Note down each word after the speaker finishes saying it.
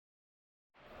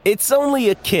It's only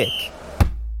a kick,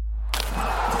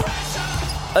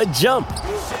 a jump,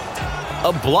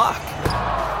 a block.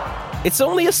 It's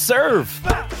only a serve.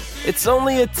 It's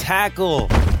only a tackle,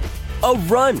 a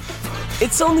run.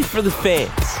 It's only for the fans.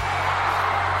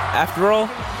 After all,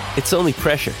 it's only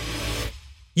pressure.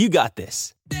 You got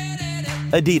this.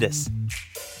 Adidas.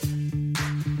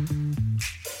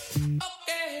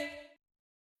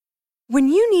 When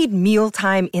you need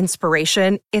mealtime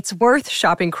inspiration, it's worth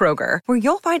shopping Kroger, where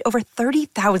you'll find over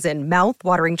 30,000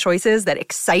 mouth-watering choices that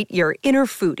excite your inner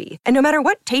foodie. And no matter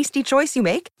what tasty choice you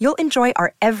make, you'll enjoy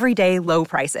our everyday low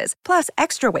prices, plus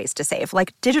extra ways to save,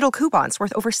 like digital coupons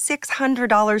worth over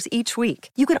 $600 each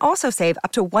week. You can also save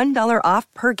up to $1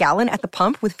 off per gallon at the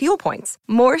pump with fuel points.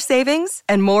 More savings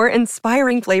and more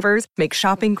inspiring flavors make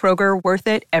shopping Kroger worth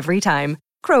it every time.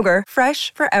 Kroger,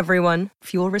 fresh for everyone.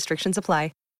 Fuel restrictions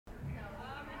apply.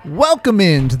 Welcome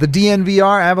into the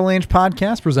DNVR Avalanche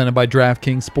podcast presented by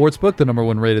DraftKings Sportsbook, the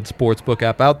 #1 rated sportsbook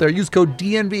app out there. Use code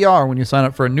DNVR when you sign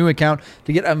up for a new account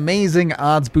to get amazing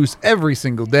odds boosts every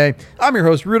single day. I'm your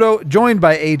host, Rudo, joined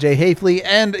by AJ Hafley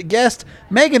and guest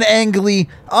Megan Angley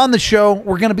on the show.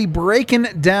 We're going to be breaking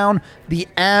down the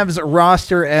Avs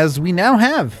roster as we now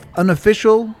have an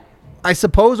official, I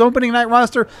suppose, opening night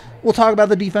roster. We'll talk about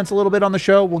the defense a little bit on the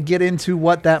show. We'll get into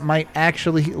what that might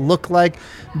actually look like.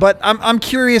 But I'm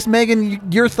curious,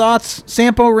 Megan, your thoughts.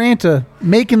 Sampo Ranta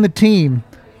making the team.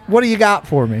 What do you got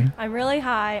for me? I'm really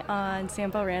high on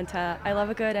Sampo Ranta. I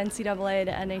love a good NCAA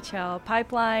to NHL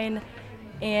pipeline,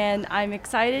 and I'm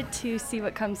excited to see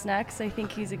what comes next. I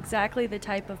think he's exactly the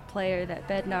type of player that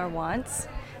Bednar wants.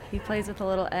 He plays with a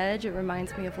little edge. It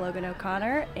reminds me of Logan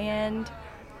O'Connor, and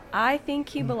I think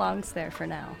he belongs there for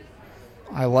now.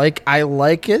 I like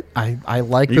it. I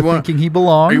like thinking he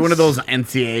belongs. Are you one of those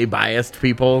NCAA biased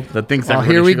people that thinks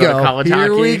everybody here we should go go. to college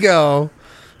hockey? Here we go.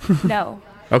 No.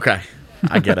 Okay,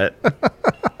 I get it.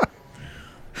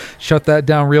 Shut that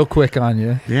down real quick on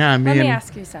you. Yeah, I mean, Let me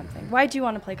ask you something. Why do you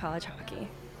want to play college hockey?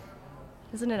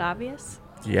 Isn't it obvious?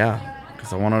 yeah,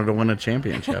 because I wanted to win a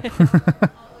championship.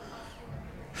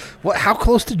 What? How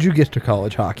close did you get to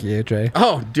college hockey, AJ?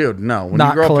 Oh, dude, no. When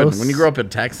Not close. When you grow up in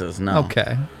Texas, no.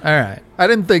 Okay. All right. I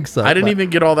didn't think so. I didn't even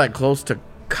get all that close to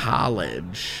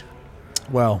college.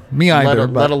 Well, me either.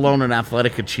 Let alone an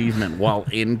athletic achievement while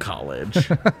in college.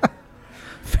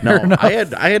 enough.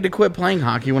 I had to quit playing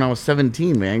hockey when I was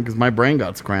 17, man, because my brain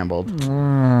got scrambled.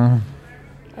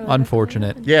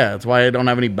 Unfortunate. Yeah, that's why I don't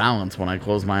have any balance when I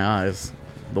close my eyes.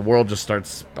 The world just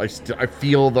starts. I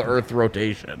feel the Earth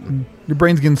rotation. Your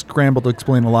brain's getting scrambled to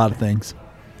explain a lot of things.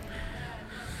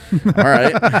 All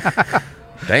right.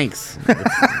 Thanks.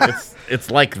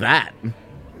 It's like that.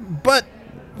 But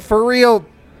for real,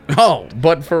 Oh,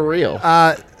 but for real.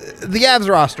 the Avs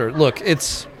roster, look,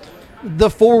 it's the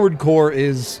forward core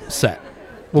is set.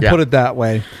 We'll Yeah. put it that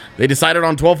way. They decided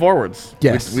on 12 forwards.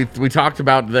 Yes. We talked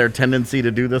about their tendency to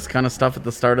do this kind of stuff at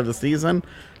the start of the season,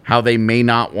 how they may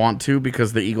not want to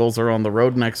because the Eagles are on the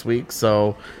road next week.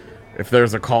 So if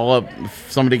there's a call-up,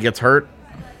 if somebody gets hurt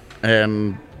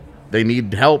and they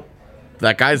need help,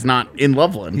 that guy's not in You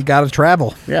Loveland. got to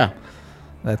travel. Yeah.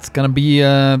 That's going to be,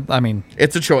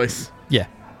 It's a choice. yeah,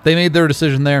 they made their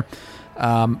decision there.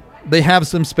 They have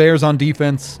some spares on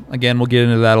defense. Again, we'll get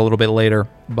into that a little bit later.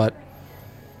 But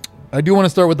I do want to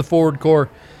start with the forward core.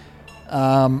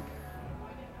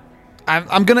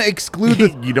 I'm going to exclude the...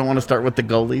 You don't want to start with the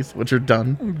goalies, which are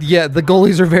done. Yeah, the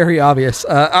goalies are very obvious.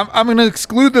 I'm going to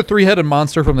exclude the three-headed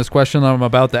monster from this question that I'm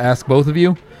about to ask both of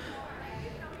you.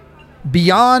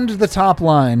 Beyond the top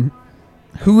line,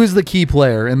 who is the key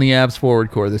player in the Avs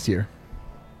forward core this year?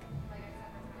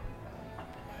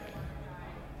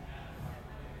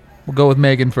 We'll go with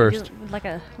Megan first.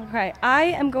 Okay. I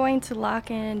am going to lock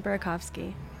in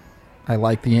Burakovsky. I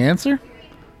like the answer.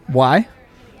 Why?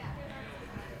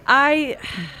 I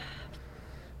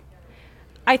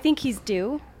think he's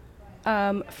due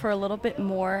for a little bit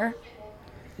more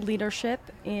leadership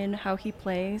in how he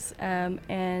plays,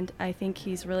 and I think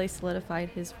he's really solidified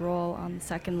his role on the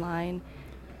second line,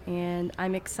 and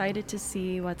I'm excited to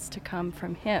see what's to come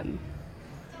from him.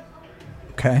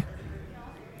 Okay.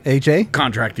 AJ?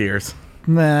 Contract years.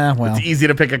 Nah, well. It's easy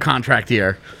to pick a contract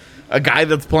year. A guy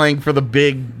that's playing for the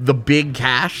big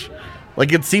cash.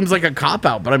 Like, it seems like a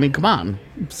cop-out, but I mean, come on.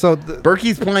 So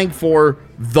Berkey's playing for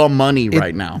the money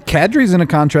right now. Kadri's in a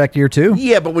contract year too.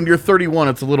 Yeah, but when you're 31,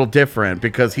 it's a little different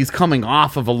because he's coming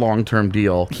off of a long-term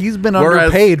deal. He's been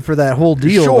underpaid for that whole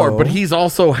deal. Sure, though. but he's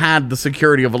also had the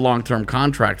security of a long-term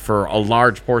contract for a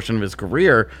large portion of his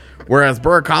career, whereas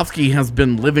Burakovsky has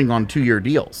been living on 2-year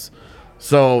deals.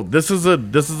 So this is a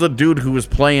dude who is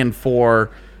playing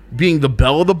for being the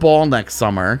belle of the ball next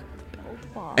summer.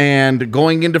 and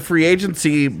going into free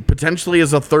agency potentially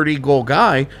as a 30-goal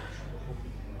guy,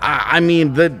 I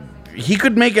mean, that he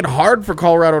could make it hard for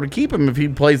Colorado to keep him if he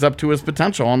plays up to his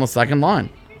potential on the second line.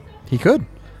 He could.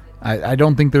 I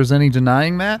don't think there's any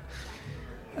denying that.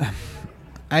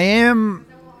 I am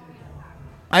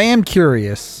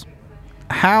curious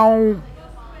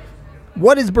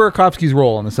what is Burakovsky's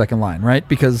role on the second line, right?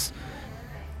 Because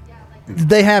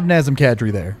they have Nazem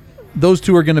Kadri there. Those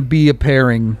two are going to be a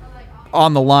pairing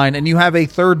on the line, and you have a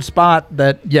third spot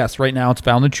that, yes, right now it's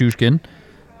Val Nichushkin,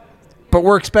 but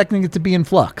we're expecting it to be in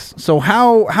flux. So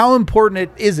how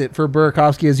important is it for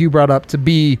Burakovsky, as you brought up, to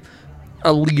be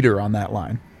a leader on that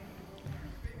line?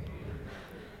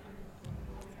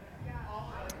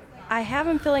 I have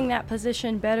him filling that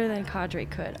position better than Kadri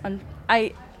could.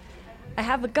 I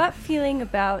have a gut feeling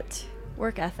about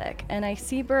work ethic, and I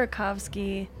see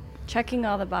Burakovsky checking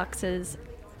all the boxes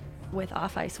with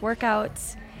off-ice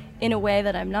workouts in a way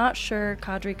that I'm not sure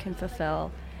Kadri can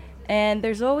fulfill. And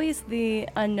there's always the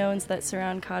unknowns that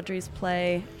surround Kadri's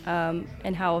play,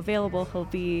 and how available he'll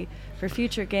be for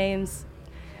future games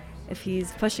if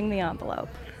he's pushing the envelope.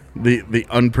 The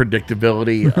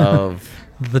unpredictability of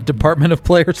the Department of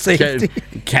Player Safety.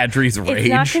 Kadri's rage. It's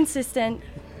not consistent.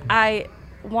 I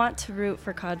want to root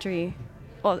for Kadri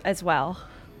as well,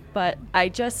 but I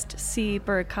just see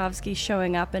Burakovsky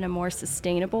showing up in a more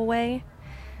sustainable way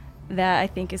that I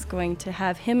think is going to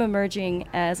have him emerging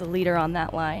as a leader on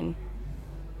that line.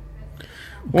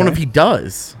 Well, if he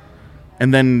does,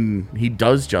 and then he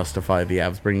does justify the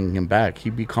Avs bringing him back, he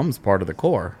becomes part of the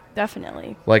core.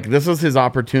 Definitely. Like, this is his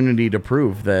opportunity to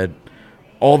prove that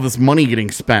all this money getting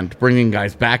spent, bringing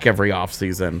guys back every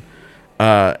offseason,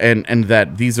 and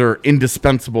that these are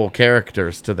indispensable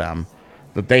characters to them,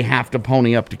 that they have to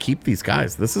pony up to keep these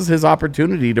guys. This is his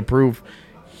opportunity to prove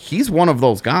he's one of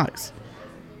those guys.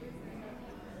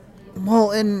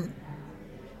 Well, and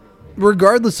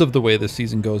regardless of the way this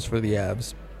season goes for the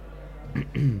Avs,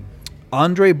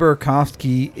 Andrei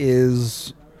Burakovsky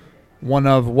is one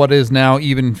of what is now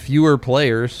even fewer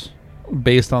players,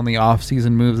 based on the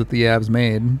offseason moves that the Avs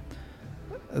made,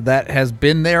 that has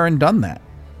been there and done that.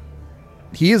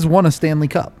 He has won a Stanley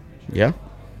Cup. Yeah.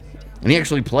 And he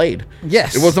actually played.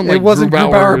 Yes. It wasn't like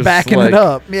Grubauer backing it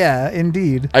up. Yeah,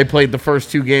 indeed. I played the first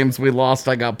 2 games we lost.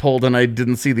 I got pulled and I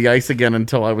didn't see the ice again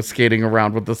until I was skating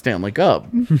around with the Stanley Cup.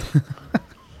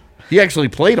 He actually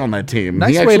played on that team.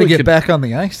 Nice way to get back on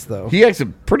the ice, though. He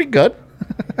actually pretty good.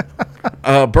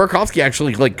 Burakovsky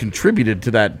actually contributed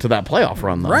to that playoff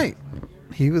run, though. Right.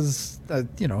 He was,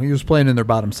 he was playing in their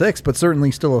bottom 6, but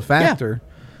certainly still a factor.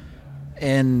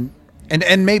 Yeah.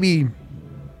 And maybe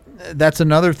that's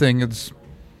another thing. It's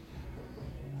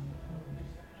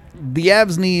the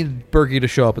Avs need Berkey to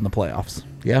show up in the playoffs.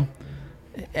 Yeah.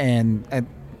 And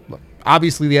look,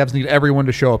 obviously the Avs need everyone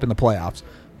to show up in the playoffs,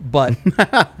 but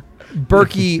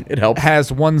Berkey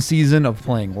has one season of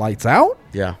playing lights out.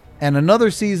 Yeah. And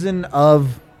another season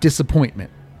of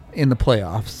disappointment in the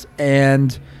playoffs.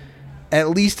 And at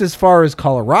least as far as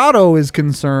Colorado is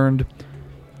concerned,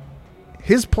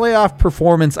 his playoff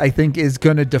performance, I think, is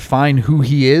going to define who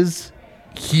he is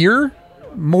here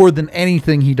more than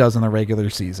anything he does in the regular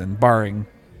season, barring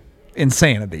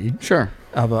insanity. Sure.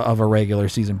 Of a regular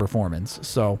season performance.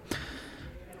 So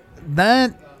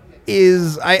that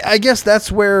is, I guess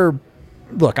that's where,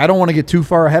 look, I don't want to get too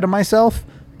far ahead of myself,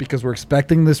 because we're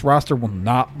expecting this roster will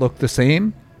not look the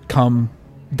same come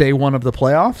day one of the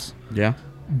playoffs. Yeah.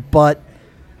 But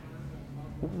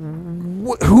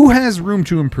who has room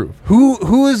to improve?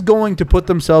 Who is going to put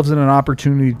themselves in an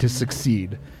opportunity to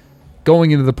succeed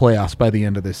going into the playoffs by the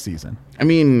end of this season? I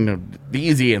mean, the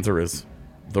easy answer is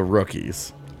the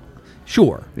rookies.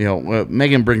 Sure.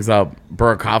 Megan brings up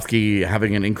Burakovsky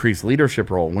having an increased leadership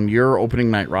role. When you're opening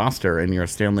night roster and you're a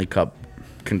Stanley Cup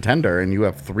contender and you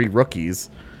have 3 rookies,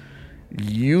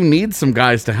 you need some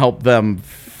guys to help them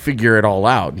figure it all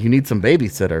out. You need some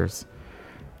babysitters.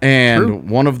 And True.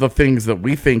 One of the things that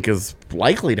we think is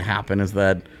likely to happen is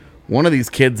that one of these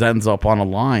kids ends up on a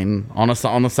line, on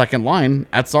the second line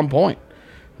at some point,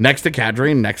 next to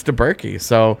Kadri and next to Berkey.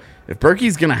 So if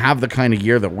Berkey's going to have the kind of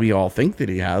year that we all think that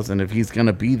he has, and if he's going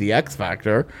to be the X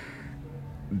factor,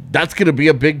 that's going to be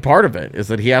a big part of it, is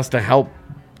that he has to help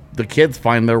the kids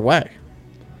find their way.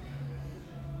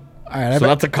 All right, so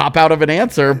that's a cop out of an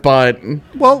answer, but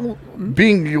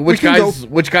which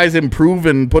guys improve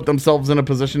and put themselves in a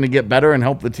position to get better and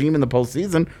help the team in the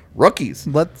postseason? Rookies.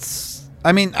 Let's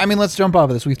jump off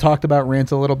of this. We've talked about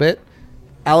Rant a little bit.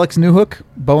 Alex Newhook,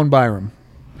 Bowen Byram.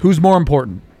 Who's more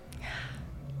important?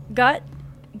 Gun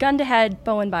to head,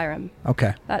 Bowen Byram.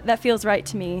 Okay. That feels right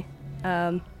to me.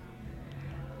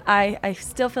 I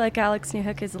still feel like Alex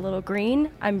Newhook is a little green.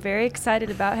 I'm very excited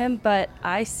about him, but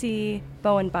I see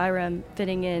Bowen Byram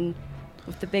fitting in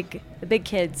with the big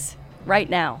kids right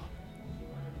now.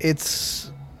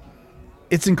 It's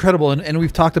incredible, and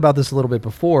we've talked about this a little bit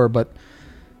before, but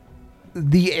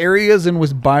the areas in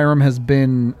which Byram has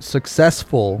been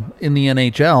successful in the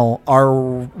NHL are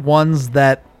ones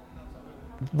that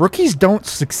rookies don't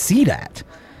succeed at.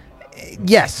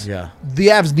 Yes, Yeah. the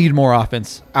Avs need more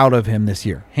offense out of him this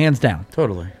year, hands down.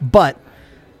 Totally. But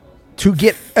to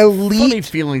get elite, Funny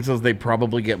feeling says they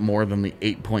probably get more than the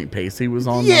 8-point pace he was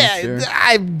on last year.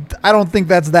 I don't think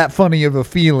that's that funny of a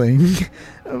feeling.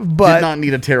 But Did not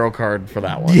need a tarot card for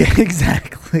that one. yeah,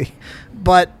 exactly.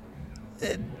 But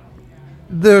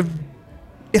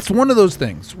it's one of those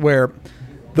things where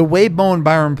the way Bowen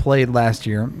Byram played last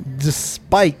year,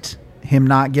 despite him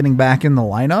not getting back in the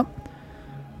lineup,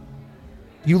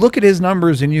 you look at his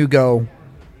numbers and you go,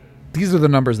 these are the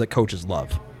numbers that coaches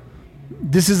love.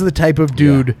 This is the type of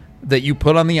dude that you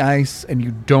put on the ice and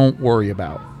you don't worry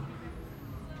about.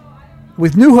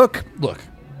 With Newhook, look,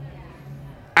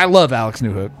 I love Alex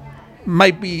Newhook.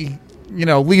 Might be,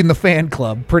 leading the fan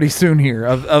club pretty soon here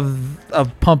of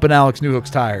pumping Alex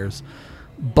Newhook's tires.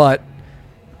 But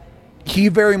he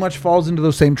very much falls into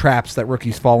those same traps that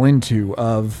rookies fall into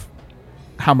of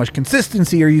how much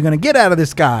consistency are you going to get out of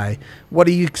this guy? What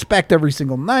do you expect every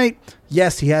single night?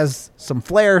 Yes, he has some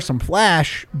flair, some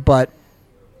flash, but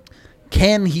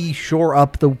can he shore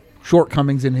up the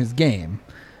shortcomings in his game?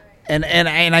 And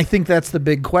I think that's the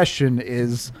big question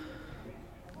is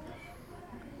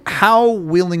how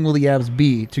willing will the Avs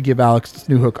be to give Alex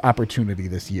Newhook opportunity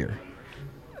this year?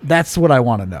 That's what I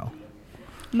want to know.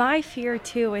 My fear,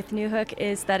 too, with Newhook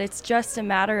is that it's just a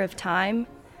matter of time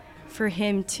for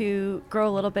him to grow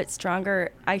a little bit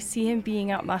stronger. I see him being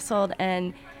outmuscled,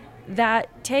 and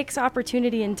that takes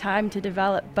opportunity and time to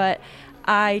develop, but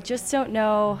I just don't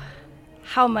know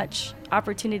how much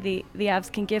opportunity the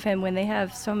Avs can give him when they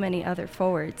have so many other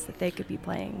forwards that they could be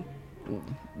playing.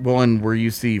 Well, and where you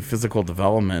see physical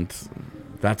development,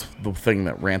 that's the thing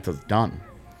that Ranta's done.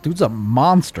 Dude's a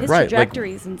monster. His Right,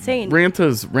 trajectory is insane.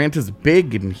 Ranta's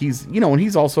big, and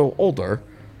he's also older,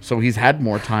 so he's had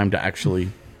more time to actually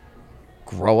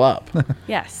grow up.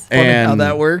 Yes. Funny and how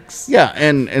that works. Yeah,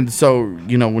 and so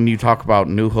when you talk about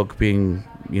Newhook being,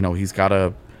 he's got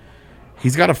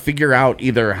to figure out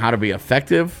either how to be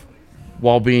effective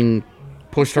while being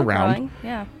pushed around, Growing,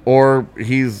 yeah. or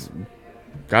he's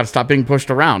got to stop being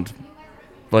pushed around.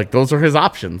 Like, those are his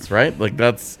options, right? Like,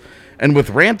 and with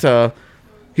Ranta,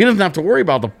 he doesn't have to worry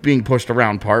about the being pushed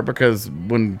around part, because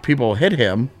when people hit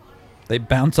him, They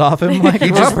bounce off him like he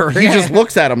rubber. just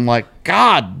looks at him like,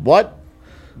 God, what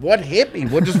hit me?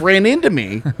 What just ran into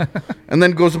me? And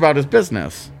then goes about his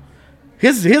business.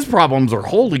 His problems are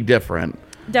wholly different.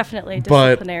 Definitely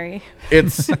But disciplinary.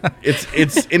 It's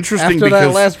interesting After because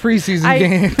that last preseason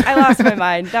game. I lost my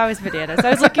mind. That was bananas. I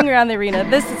was looking around the arena.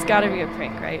 This has got to be a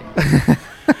prank, right?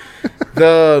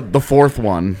 the fourth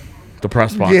one, the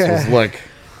press box Yeah. was like,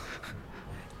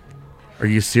 are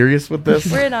you serious with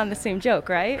this? We're in on the same joke,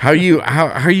 right? How are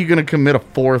you going to commit a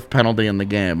fourth penalty in the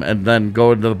game and then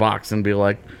go into the box and be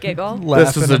like, Giggle.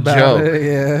 this is Laughing a about joke? it,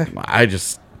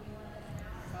 yeah.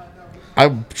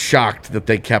 I'm shocked that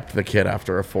they kept the kid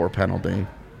after a 4 penalty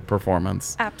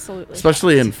performance, Absolutely.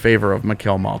 especially in favor of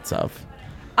Mikhail Maltsev.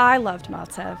 I loved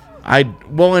Maltsev.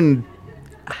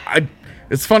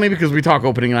 It's funny because we talk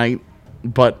opening night,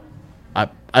 but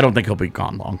I don't think he'll be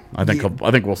gone long. I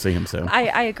think we'll see him soon.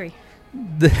 I agree.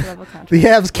 The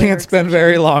Avs can't spend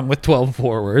very long with 12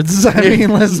 forwards. I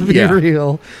mean, let's be Yeah.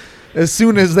 real. As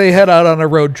soon as they head out on a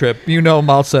road trip,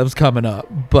 Maltsev's coming up.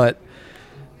 But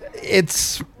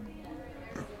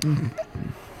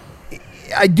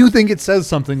I do think it says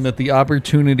something that the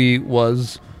opportunity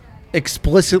was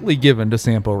explicitly given to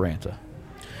Sampo Ranta.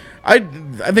 I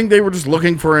think they were just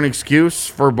looking for an excuse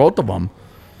for both of them.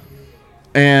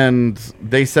 And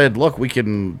they said, look, we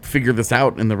can figure this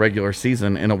out in the regular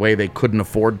season in a way they couldn't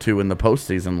afford to in the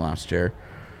postseason last year.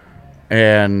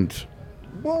 And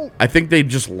I think they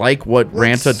just like what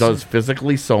Ranta does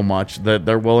physically so much that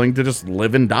they're willing to just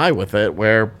live and die with it,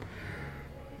 where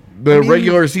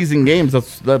regular season games,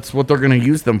 that's what they're going to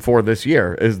use them for this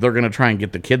year, is they're going to try and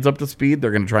get the kids up to speed.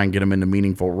 They're going to try and get them into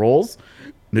meaningful roles.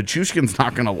 Nichushkin's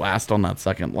not going to last on that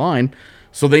second line,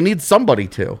 so they need somebody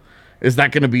to. Is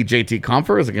that going to be JT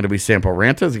Compher? Is it going to be Sampo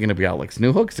Ranta? Is it going to be Alex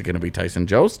Newhook? Is it going to be Tyson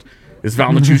Jost? Is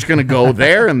Valanciuc going to go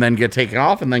there and then get taken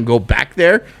off and then go back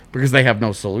there because they have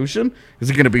no solution? Is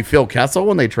it going to be Phil Kessel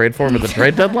when they trade for him at the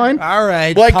trade deadline? All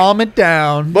right, Like- calm it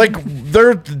down. Like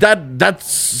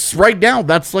that's right now.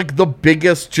 That's like the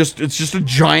biggest. It's just a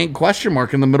giant question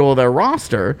mark in the middle of their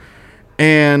roster,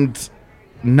 and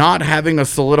not having a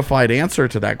solidified answer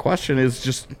to that question is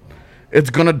just. It's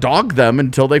gonna dog them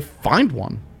until they find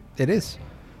one. It is.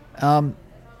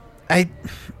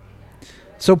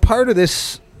 So part of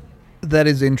this that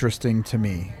is interesting to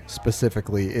me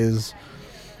specifically is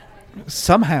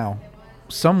somehow,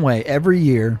 some way, every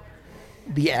year,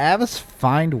 the Avs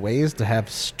find ways to have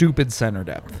stupid center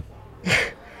depth.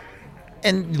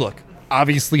 And look,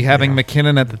 obviously having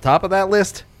McKinnon at the top of that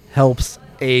list helps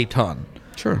a ton.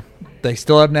 Sure. They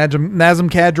still have Nazem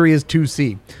Kadri as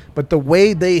 2C. But the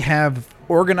way they have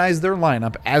organized their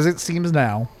lineup, as it seems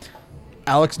now,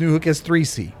 Alex Newhook as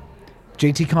 3C.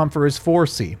 JT Compher is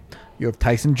 4C. You have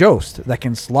Tyson Jost that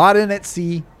can slot in at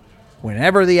C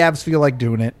whenever the Avs feel like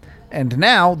doing it. And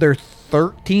now their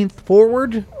 13th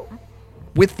forward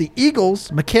with the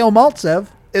Eagles, Mikhail Maltsev,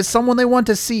 is someone they want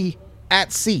to see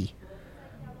at C.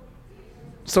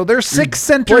 So they're 6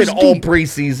 centers Played all deep.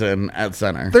 preseason at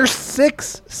center. They're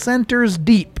 6 centers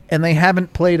deep, and they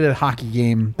haven't played a hockey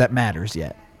game that matters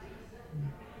yet.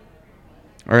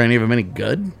 Are any of them any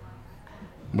good?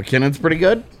 McKinnon's pretty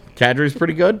good. Kadri's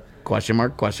pretty good. Question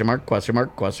mark, question mark, question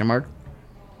mark, question mark.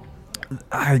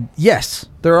 Yes,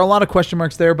 there are a lot of question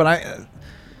marks there, but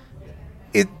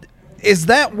is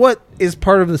that what is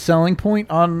part of the selling point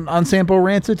on Sampo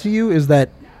Ranta to you? Is that,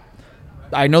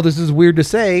 I know this is weird to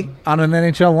say on an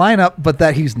NHL lineup, but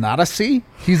that he's not a C?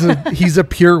 He's a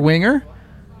pure winger?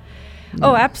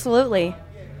 Oh, absolutely.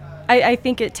 I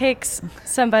think it takes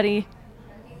somebody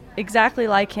exactly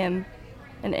like him,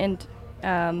 and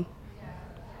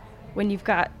when you've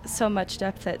got so much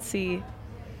depth at C,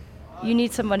 you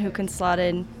need someone who can slot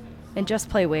in and just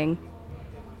play wing.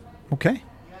 Okay.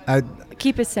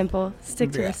 Keep it simple.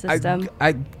 Stick to the system.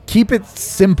 I keep it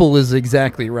simple is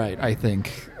exactly right, I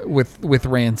think, with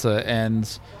Ranta.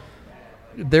 And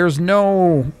there's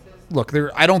no look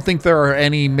there. I don't think there are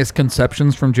any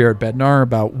misconceptions from Jared Bednar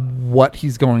about what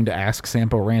he's going to ask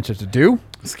Sampo Ranta to do.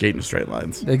 Skating straight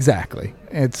lines. Exactly.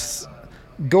 It's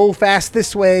go fast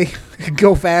this way,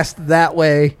 go fast that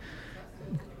way.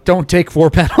 Don't take 4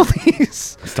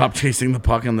 penalties. Stop chasing the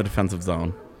puck in the defensive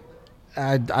zone.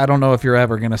 I don't know if you're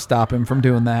ever going to stop him from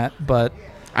doing that, but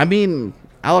I mean,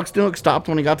 Alex Newhook stopped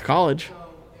when he got to college.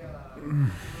 You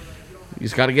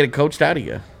just got to get it coached out of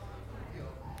you.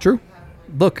 true.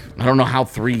 Look, I don't know how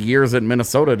 3 years at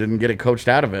Minnesota didn't get it coached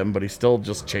out of him, but he still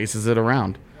just chases it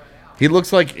around. He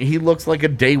looks like a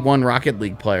day one Rocket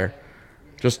League player.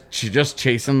 Just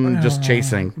chasing.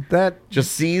 that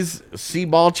See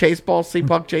ball, chase ball, see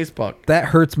puck, chase puck. that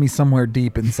hurts me somewhere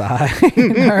deep inside. All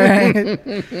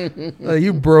right,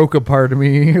 you broke a part of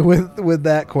me with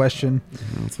that question.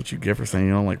 That's what you get for saying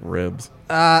you don't like ribs.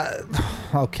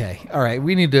 Okay, all right,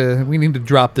 we need to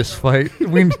drop this fight.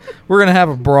 We're gonna have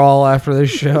a brawl after this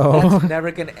show. It's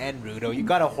never gonna end, Rudo. You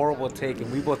got a horrible take,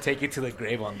 and we will take you to the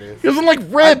grave on this. He doesn't like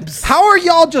ribs. How are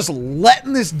y'all just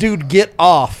letting this dude get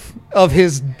off of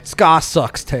his ska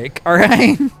sucks take? All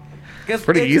right.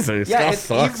 Pretty easy. Ska it's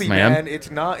sucks, easy, man. It's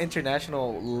not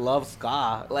international love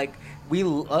ska. Like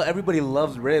everybody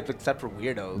loves ribs except for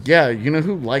weirdos. Yeah, you know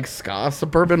who likes ska?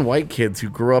 Suburban white kids who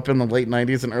grew up in the late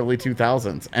 90s and early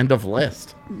 2000s. End of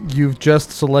list. You've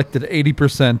just selected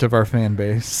 80% of our fan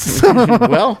base.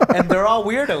 Well, And they're all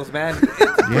weirdos, man.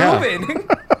 It's Yeah. proven.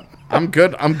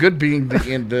 I'm good being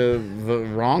the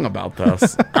wrong about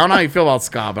this. I don't know how you feel about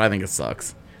ska, but I think it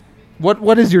sucks.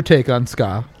 What is your take on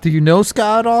ska? Do you know ska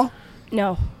at all?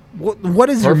 No, What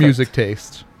is your Perfect. music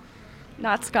taste?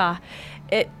 not ska.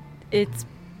 It's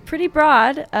pretty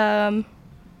broad.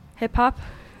 Hip hop,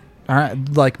 All right,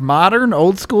 like modern,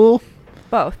 old school.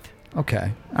 both.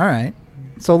 Okay, all right.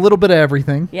 So a little bit of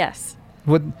everything. Yes.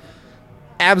 What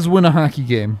Avs win a hockey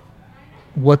game?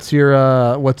 What's your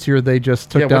they just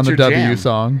took Yeah, down what's the your W jam?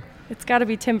 song? It's got to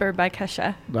be Timber by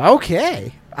Kesha.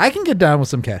 Okay, I can get down with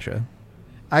some Kesha.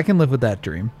 I can live with that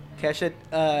dream. Kesha,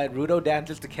 Rudo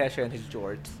dances to Kesha and his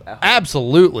jorts. at home.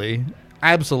 Absolutely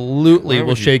Why will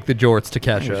would you- shake the jorts to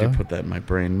Why would you Kesha. put that in my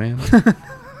brain, man?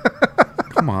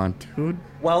 Come on, dude.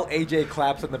 While AJ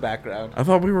claps in the background. I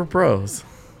thought we were pros.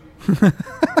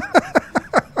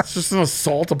 It's just an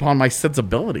assault upon my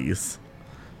sensibilities.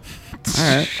 All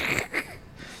right.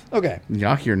 Okay,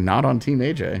 Yak, you're not on Team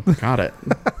AJ. Got it.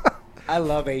 I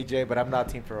love AJ, but I'm not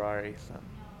Team Ferrari.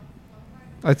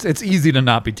 So. it's easy to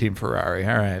not be Team Ferrari.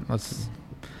 All right,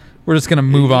 we're just gonna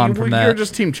move on from that. You're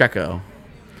just Team Checo.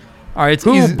 All right, it's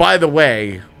Who, easy. by the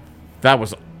way,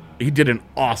 He did an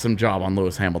awesome job on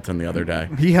Lewis Hamilton the other day.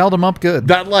 He held him up good.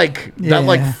 That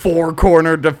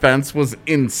 4-corner defense was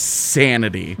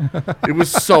insanity. It was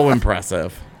so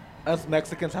impressive. Us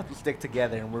Mexicans have to stick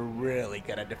together, and we're really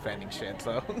good at defending shit.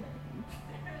 So,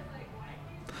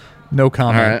 No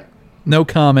comment. All right. No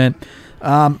comment.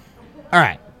 All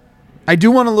right. I do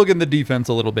want to look in the defense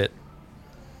a little bit.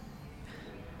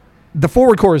 The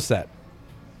forward core is set.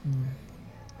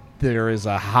 There is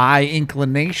a high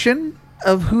inclination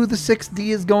of who the 6D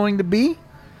is going to be,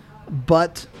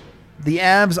 but the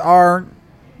Avs are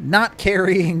not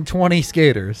carrying 20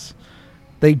 skaters.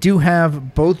 They do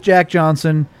have both Jack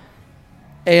Johnson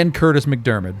and Curtis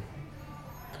McDermott.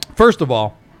 First of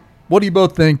all, what do you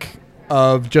both think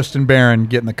of Justin Barron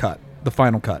getting the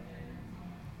final cut?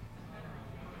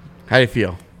 How do you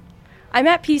feel? I'm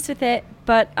at peace with it,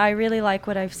 but I really like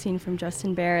what I've seen from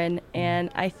Justin Barron, and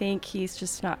I think he's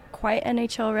just not quite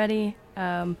NHL ready.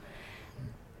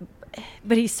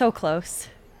 But he's so close.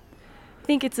 I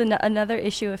think it's another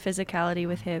issue of physicality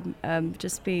with him,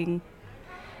 just being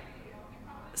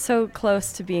so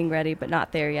close to being ready, but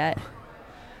not there yet.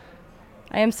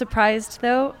 I am surprised,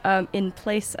 though, in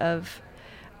place of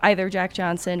either Jack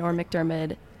Johnson or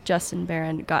McDermott, Justin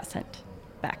Barron got sent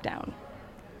back down.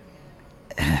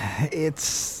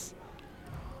 It's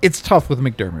tough with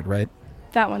McDermott, right?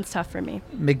 That one's tough for me.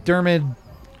 McDermott,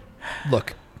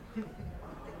 look,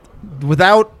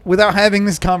 without having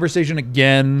this conversation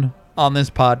again on this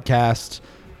podcast,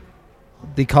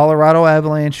 the Colorado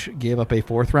Avalanche gave up a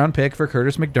 4th-round pick for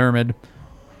Curtis McDermott.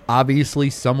 Obviously,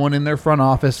 someone in their front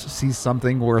office sees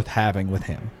something worth having with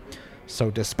him. So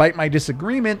despite my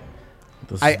disagreement,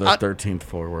 This is the 13th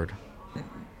forward.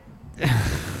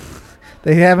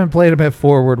 They haven't played him at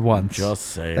forward once. Just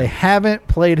saying. They haven't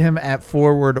played him at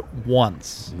forward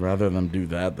once. Rather than do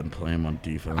that than play him on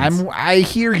defense. I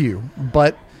hear you,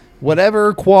 but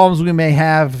whatever qualms we may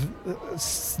have,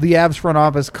 the Avs front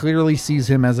office clearly sees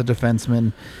him as a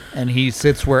defenseman, and he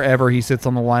sits wherever he sits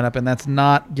on the lineup, and that's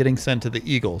not getting sent to the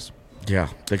Eagles. Yeah,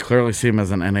 they clearly see him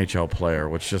as an NHL player,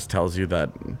 which just tells you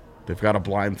that they've got a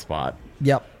blind spot.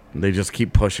 Yep. They just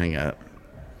keep pushing it.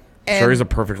 Sure, he's a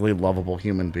perfectly lovable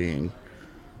human being.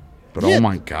 But Yeah. oh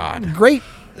my God. Great.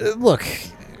 Look,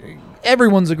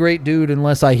 everyone's a great dude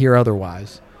unless I hear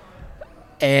otherwise.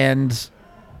 And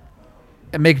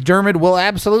McDermott will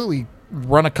absolutely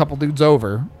run a couple dudes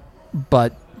over,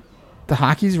 but the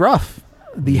hockey's rough.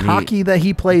 The hockey that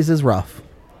he plays is rough.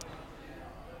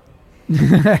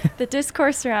 The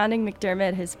discourse surrounding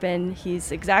McDermott has been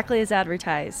he's exactly as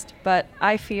advertised, but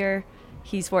I fear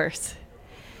he's worse.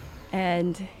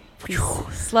 And he's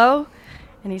slow,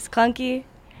 and he's clunky,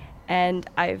 and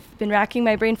I've been racking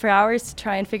my brain for hours to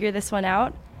try and figure this one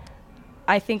out.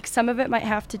 I think some of it might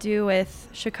have to do with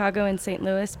Chicago and St.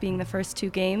 Louis being the first 2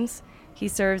 games. He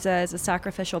serves as a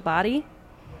sacrificial body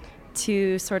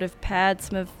to sort of pad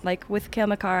some of, like with Cale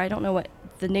Makar, I don't know what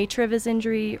the nature of his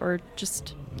injury or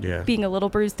just being a little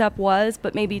bruised up was,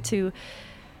 but maybe to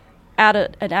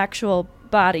add an actual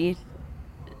body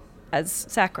as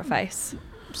sacrifice.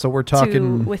 So we're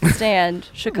talking to withstand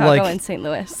Chicago and St.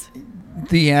 Louis.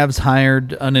 The Avs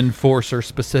hired an enforcer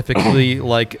specifically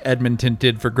like Edmonton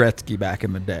did for Gretzky back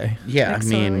in the day. Yeah, I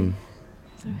mean,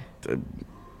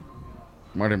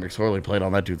 Martin McSorley played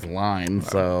on that dude's line,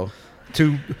 so...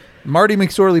 Marty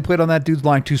McSorley played on that dude's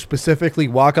line to specifically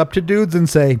walk up to dudes and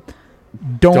say,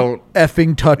 don't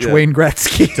effing touch Wayne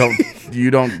Gretzky.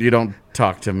 You don't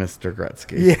talk to Mr.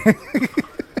 Gretzky. Yeah.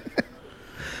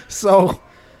 So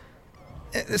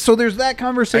there's that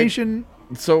conversation.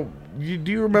 Do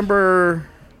you remember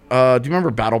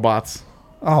BattleBots?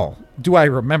 Oh, do I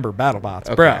remember BattleBots,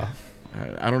 Okay. bro?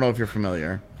 I don't know if you're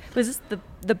familiar. Was this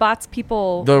the bots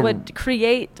people would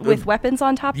create with weapons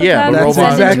on top of them? Yeah, that's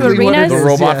send exactly into what it arenas? is. The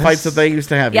robot Yes. fights that they used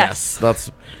to have. Yes.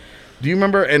 That's. Do you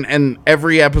remember? And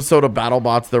every episode of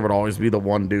BattleBots, there would always be the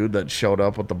one dude that showed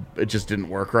up with it just didn't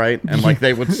work right, and like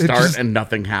they would It start just and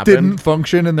nothing happened. Didn't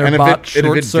function and their And if bot it did,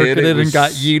 short-circuited it was- and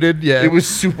got yeeted. Yeah. It was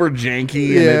super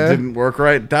janky and Yeah. it didn't work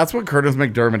right. That's what Curtis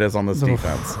McDermott is on this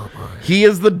defense. He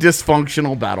is the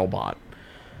dysfunctional BattleBot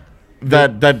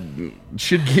that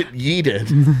should get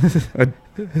yeeted.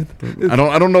 I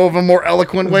don't know of a more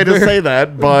eloquent way to say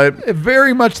that, but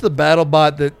very much the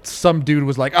BattleBot that some dude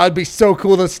was like, "I'd be so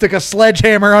cool to stick a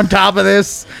sledgehammer on top of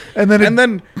this," and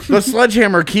then the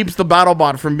sledgehammer keeps the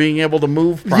BattleBot from being able to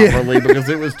move properly because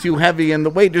it was too heavy and the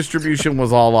weight distribution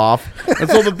was all off, and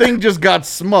so the thing just got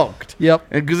smoked. Yep.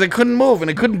 Because it couldn't move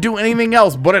and it couldn't do anything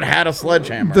else, but it had a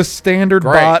sledgehammer. the standard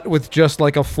Great. bot with just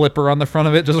like a flipper on the front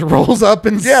of it just rolls up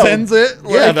and sends it.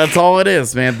 Yeah, Like, that's all it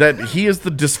is, man. That he is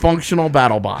the dysfunctional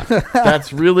BattleBot.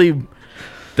 That's really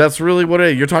That's really what it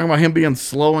is. You're talking about him being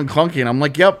slow and clunky, and I'm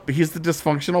like, yep, he's the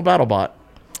dysfunctional BattleBot.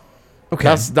 Okay.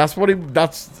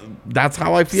 That's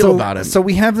how I feel about him. So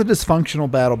we have the dysfunctional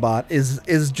BattleBot.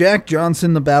 Is Jack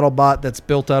Johnson the BattleBot that's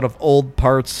built out of old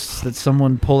parts that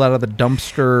someone pulled out of the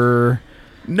dumpster?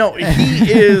 No, he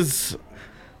is.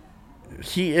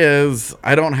 He is.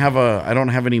 I don't have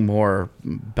any more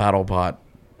BattleBot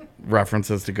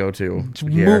references to go to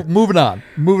here. Moving on.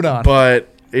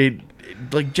 But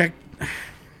like Jack.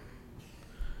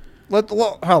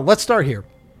 Let's start here.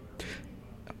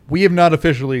 We have not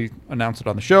officially announced it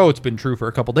on the show. It's been true for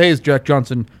a couple days. Jack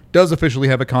Johnson does officially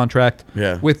have a contract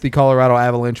with the Colorado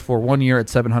Avalanche for 1 year at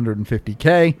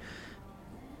 $750K.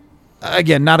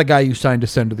 Again, not a guy you signed to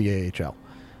send to the AHL.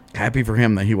 Happy for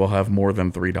him that he will have more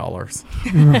than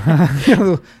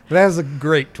 $3. That's a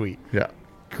great tweet. Yeah.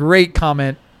 Great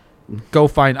comment. Go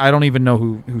find. I don't even know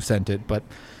who sent it, but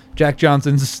Jack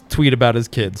Johnson's tweet about his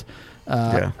kids.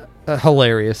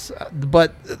 Hilarious.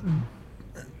 But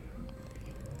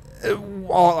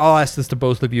I'll ask this to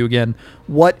both of you again.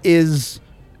 What is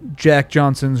Jack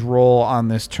Johnson's role on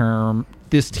this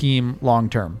team long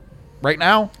term? Right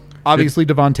now, obviously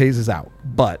Devontae's is out,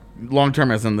 but long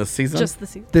term as in this season? Just the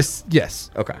season.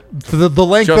 Yes. Okay. For the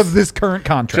length of this current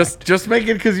contract. Just make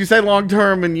it because you say long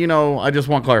term, and I just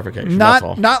want clarification. Not that's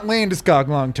all. not Landeskog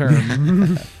long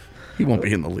term. He won't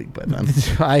be in the league by then.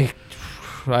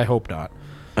 I hope not.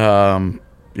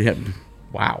 Yeah.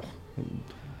 Wow.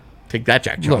 Take that,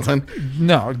 Jack Johnson. Look,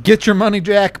 no, get your money,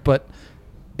 Jack, but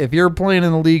if you're playing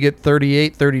in the league at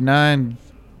 38, 39,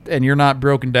 and you're not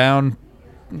broken down,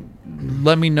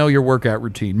 let me know your workout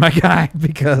routine, my guy,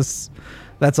 because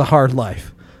that's a hard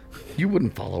life. You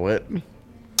wouldn't follow it.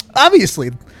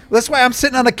 Obviously. That's why I'm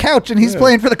sitting on a couch and he's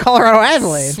playing for the Colorado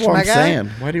Avalanche, That's what my I'm guy. saying.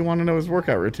 Why do you want to know his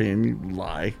workout routine? You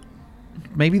lie.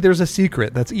 Maybe there's a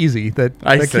secret that's easy that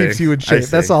I keeps see. you in shape. I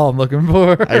see. That's all I'm looking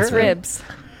for. I see. Ribs.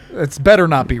 It's better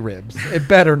not be ribs. It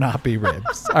better not be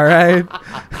ribs. All right?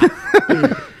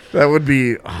 That would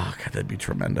be, oh God, that'd be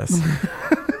tremendous.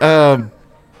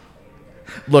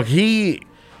 Look,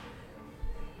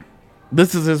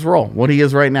 this is his role. What he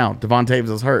is right now. Devon Taves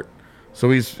is hurt. So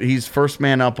he's first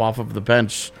man up off of the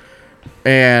bench.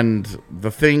 And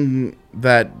the thing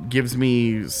that gives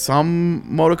me some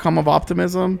modicum of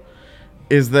optimism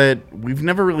is that we've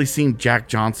never really seen Jack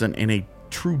Johnson in a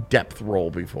true depth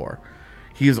role before.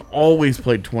 He has always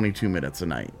played 22 minutes a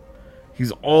night.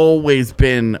 He's always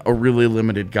been a really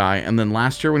limited guy. And then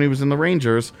last year when he was in the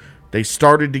Rangers, they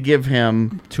started to give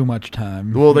him too much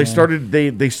time. Well, they started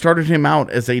him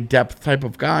out as a depth type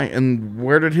of guy. And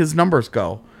where did his numbers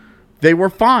go? They were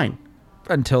fine.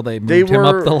 Until they moved him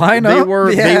up the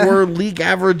lineup. They were league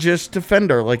average-ish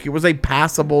defender. Like, it was a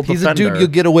passable defender. He's a dude you'll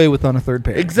get away with on a third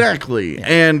pair. Exactly. Yeah.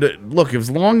 And look,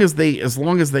 as long as they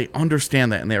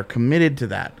understand that and they are committed to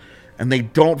that, and they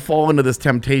don't fall into this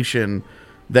temptation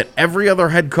that every other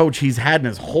head coach he's had in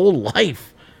his whole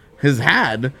life has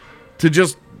had to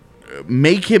just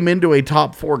make him into a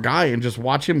top 4 guy and just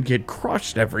watch him get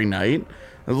crushed every night.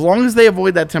 As long as they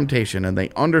avoid that temptation and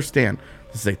they understand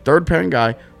this is a third pairing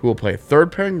guy who will play a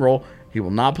third pairing role. He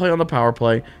will not play on the power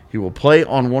play. He will play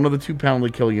on one of the 2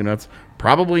 penalty kill units,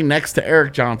 probably next to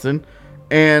Erik Johnson.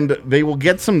 And they will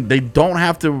get some. They don't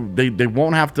have to. They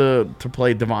won't have to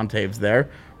play Devon Taves there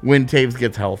when Taves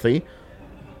gets healthy.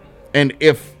 And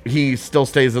if he still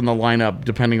stays in the lineup,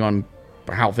 depending on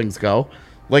how things go,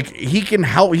 like he can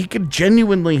help. He can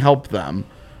genuinely help them,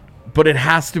 but it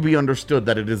has to be understood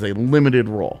that it is a limited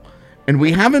role. And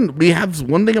we have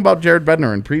one thing about Jared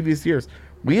Bednar in previous years.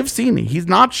 We have seen he's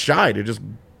not shy to just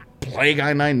play a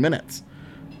guy 9 minutes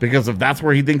because if that's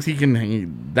where he thinks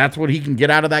that's what he can get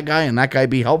out of that guy and that guy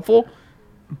be helpful,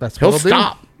 he'll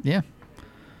stop. Yeah.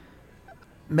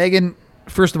 Megan,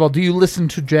 first of all, do you listen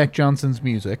to Jack Johnson's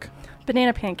music?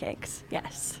 Banana pancakes.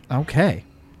 Yes. Okay.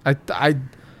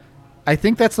 I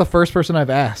think that's the first person I've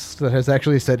asked that has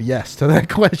actually said yes to that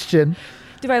question.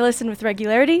 Do I listen with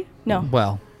regularity? No.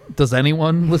 Well, does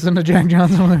anyone listen to Jack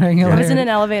Johnson with regularity? I was in an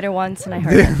elevator once and I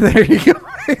heard it. There you go.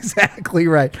 Exactly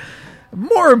right.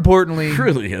 More importantly, it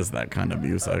really is that kind of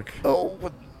music.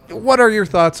 What are your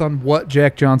thoughts on what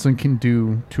Jack Johnson can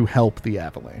do to help the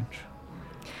Avalanche?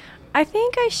 I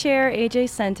think I share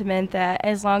AJ's sentiment that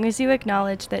as long as you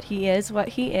acknowledge that he is what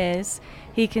he is,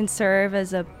 he can serve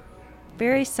as a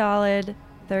very solid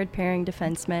third pairing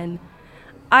defenseman.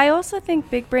 I also think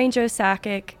Big Brain Joe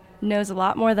Sakic knows a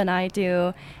lot more than I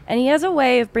do, and he has a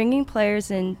way of bringing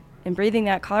players in and breathing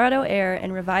that Colorado air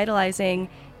and revitalizing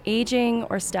aging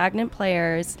or stagnant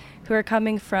players who are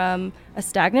coming from a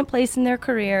stagnant place in their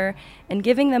career and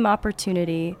giving them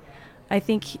opportunity. I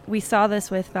think we saw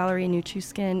this with Valerie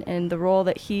Nichushkin and the role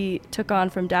that he took on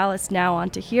from Dallas now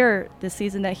onto here this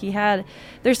season that he had.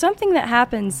 There's something that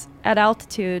happens at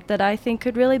altitude that I think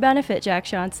could really benefit Jack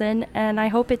Johnson, and I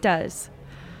hope it does.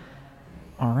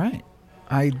 All right.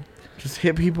 Just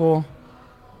hit people,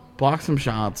 block some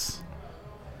shots.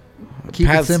 Keep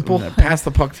it simple. Pass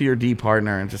the puck to your D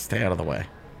partner and just stay out of the way.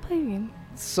 Play a game.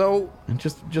 So And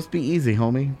just be easy,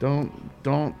 homie.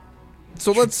 Don't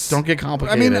get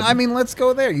complicated. I mean, let's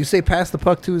go there. You say pass the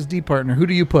puck to his D partner. Who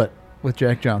do you put with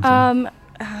Jack Johnson?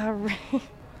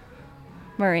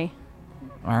 Murray.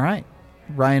 All right.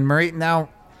 Ryan Murray. Now,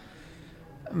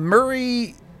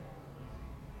 Murray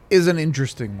is an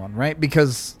interesting one, right?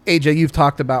 Because, AJ, you've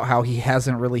talked about how he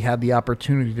hasn't really had the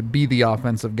opportunity to be the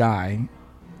offensive guy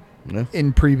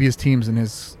in previous teams in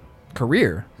his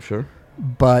career. Sure.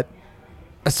 But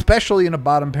especially in a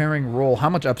bottom pairing role, how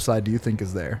much upside do you think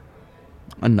is there?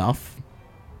 Enough.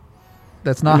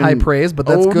 That's not high praise, but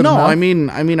that's good no, enough. I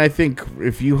mean, I think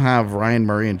if you have Ryan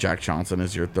Murray and Jack Johnson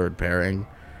as your third pairing,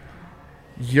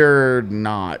 you're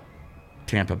not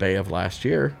Tampa Bay of last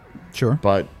year. Sure.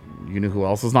 But you know who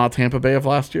else is not Tampa Bay of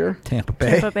last year? Tampa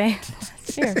Bay. Tampa Bay.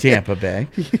 Sure. Tampa Bay.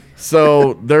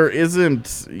 So there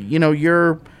isn't,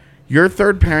 your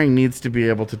third pairing needs to be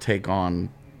able to take on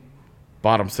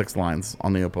bottom six lines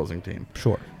on the opposing team.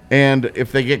 Sure. And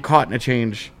if they get caught in a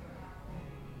change,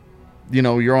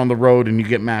 you're on the road and you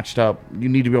get matched up, you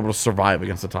need to be able to survive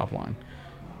against the top line.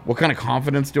 What kind of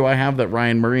confidence do I have that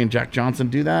Ryan Murray and Jack Johnson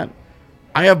do that?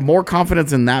 I have more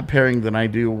confidence in that pairing than I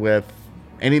do with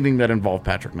anything that involved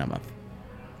Patrick Nemeth.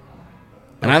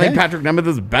 And I think Patrick Nemeth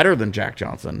is better than Jack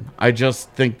Johnson. I just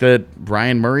think that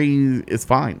Ryan Murray is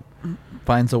fine.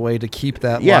 Finds a way to keep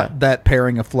that that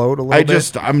pairing afloat a little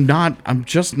bit. I'm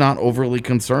just not overly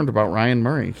concerned about Ryan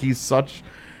Murray.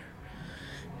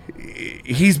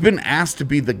 He's been asked to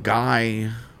be the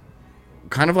guy,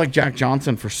 kind of like Jack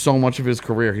Johnson, for so much of his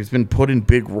career. He's been put in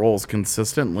big roles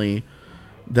consistently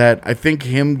that I think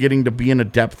him getting to be in a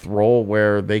depth role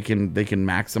where they can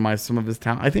maximize some of his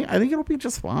talent. I think it'll be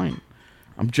just fine.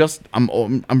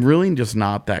 I'm really just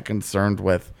not that concerned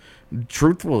with,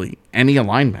 truthfully, any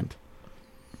alignment.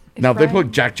 Now, if they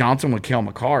put Jack Johnson with Cale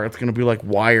Makar, it's going to be like,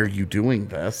 why are you doing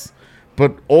this?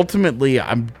 But ultimately,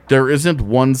 there isn't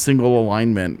one single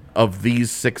alignment of these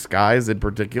six guys in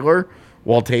particular,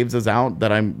 while Taves is out,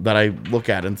 that I look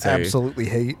at and say, absolutely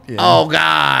hate. Yeah. Oh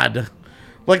God!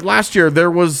 Like last year, there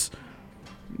was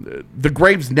the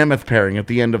Graves-Nemeth pairing at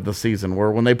the end of the season, where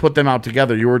when they put them out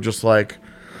together, you were just like,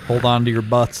 hold on to your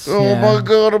butts. Oh my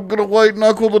God, I'm gonna white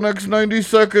knuckle the next 90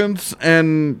 seconds,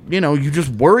 and you just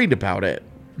worried about it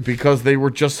because they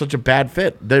were just such a bad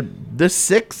fit. This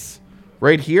six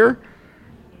right here,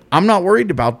 I'm not worried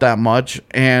about that much.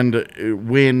 And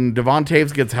when Devon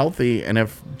Taves gets healthy, and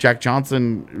if Jack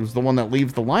Johnson is the one that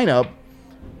leaves the lineup,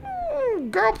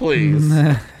 girl, please.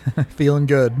 Feeling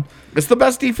good. It's the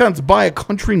best defense by a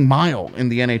country mile in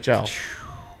the NHL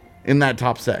in that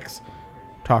top six.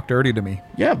 Talk dirty to me.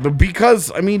 Yeah, but because,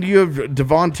 you have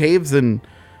Devon Taves and,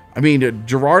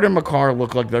 Gerard and Makar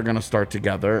look like they're going to start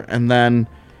together. And then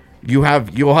you'll have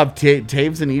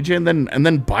Taves and EJ and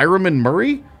then Byram and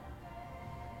Murray.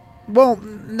 Well,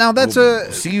 now that's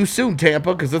see you soon,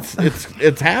 Tampa, because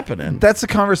it's happening. That's a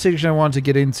conversation I wanted to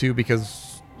get into,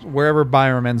 because wherever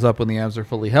Byram ends up when the Avs are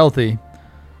fully healthy,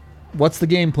 what's the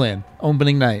game plan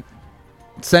opening night?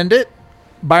 Send it?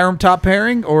 Byram top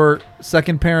pairing or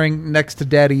second pairing next to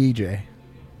Daddy EJ?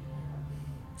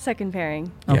 Second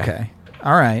pairing. Okay.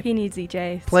 All right. He needs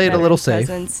EJ. Play it a little safe.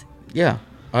 Presence. Yeah.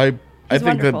 I think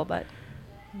wonderful, that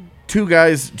but two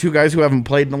guys who haven't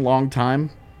played in a long time,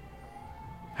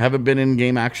 haven't been in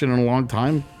game action in a long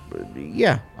time.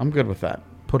 Yeah, I'm good with that.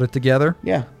 Put it together?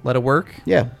 Yeah. Let it work?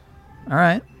 Yeah. All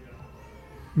right.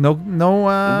 No.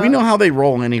 We know how they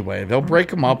roll anyway. They'll break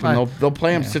them up and they'll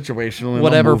play them situationally. And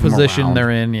whatever they'll move position them they're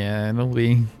in,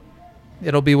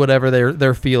 it'll be whatever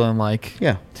they're feeling like.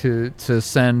 Yeah. To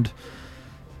send.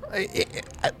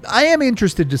 I am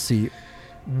interested to see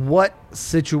what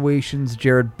situations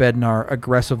Jared Bednar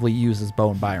aggressively uses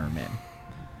Bowen Byram in.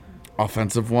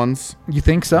 Offensive ones. You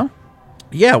think so?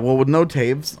 Yeah. Well, with no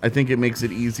Taves, I think it makes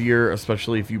it easier,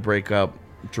 especially if you break up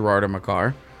Gerard and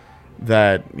Makar,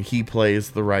 that he plays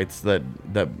the rights that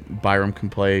Byram can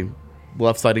play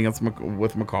left side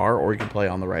with Makar, or he can play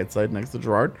on the right side next to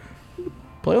Gerard.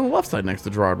 Play on the left side next to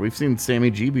Gerard. We've seen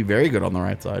Sammy G be very good on the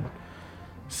right side.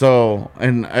 So,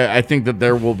 and I think that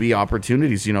there will be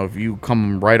opportunities. If you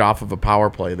come right off of a power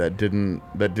play that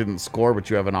didn't score, but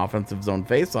you have an offensive zone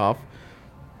face-off,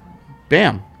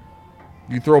 bam,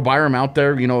 you throw Byram out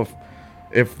there.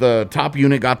 If the top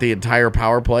unit got the entire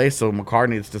power play, so Makar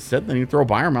needs to sit, then you throw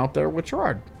Byram out there with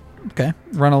Gerard. Okay,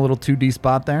 run a little 2D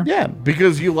spot there. Yeah,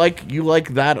 because you like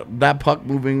that puck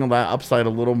moving that upside a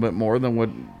little bit more than what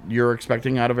you're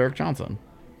expecting out of Erik Johnson.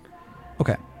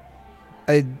 Okay,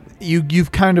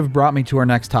 you've kind of brought me to our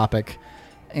next topic,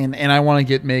 and I want to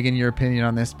get Megan your opinion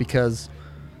on this because,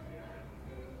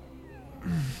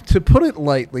 to put it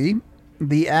lightly,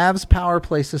 the Avs power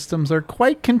play systems are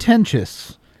quite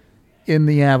contentious in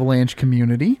the Avalanche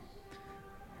community.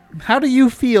 How do you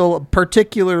feel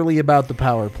particularly about the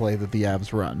power play that the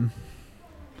Avs run?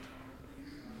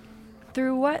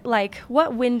 Through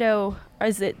what window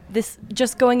is it? This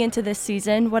just going into this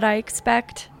season, what I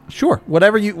expect? Sure,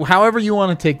 however you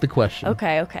want to take the question.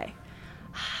 Okay.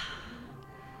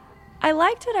 I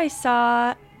liked what I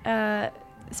saw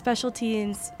special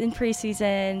teams in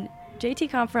preseason. JT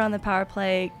Compher on the power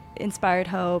play inspired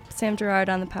hope. Sam Girard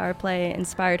on the power play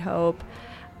inspired hope.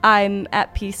 I'm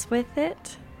at peace with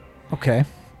it. Okay.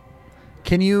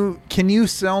 Can you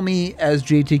sell me as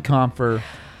JT Compher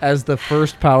as the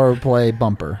first power play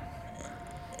bumper?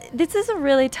 This is a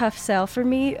really tough sell for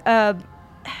me.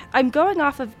 I'm going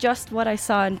off of just what I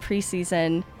saw in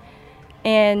preseason,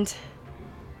 and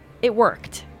it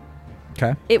worked.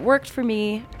 Okay. It worked for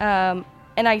me, and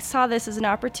I saw this as an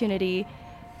opportunity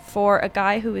for a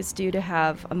guy who is due to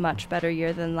have a much better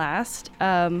year than last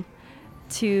to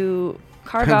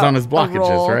carve Depends out on his blockages, a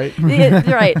role. right?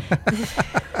 Right.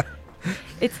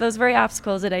 It's those very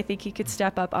obstacles that I think he could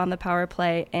step up on the power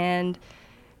play and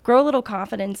grow a little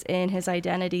confidence in his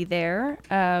identity there,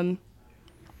 and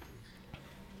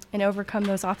overcome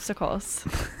those obstacles.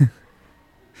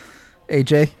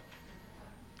 AJ,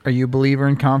 are you a believer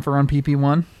in Compher on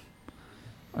PP1?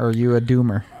 Or are you a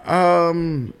doomer?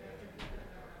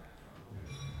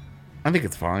 I think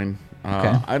it's fine.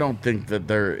 Okay. I don't think that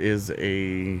there's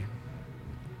a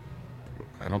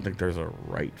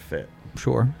right fit.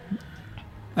 Sure.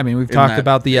 I mean, we've In talked that-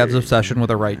 about the Avs' obsession with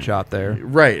a right shot there.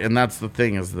 Right, and that's the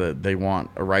thing is that they want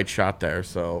a right shot there.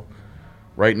 So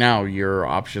right now your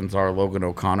options are Logan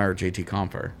O'Connor or JT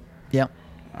Compher. Yep.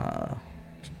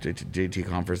 JT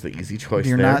Compher's the easy choice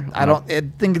You're there. not. I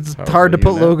think it's Power hard to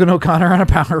play put unit. Logan O'Connor on a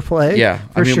power play. Yeah,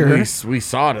 for sure. we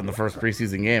saw it in the first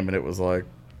preseason game, and it was like,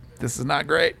 This is not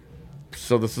great.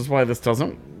 so this is why this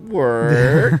doesn't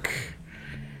work.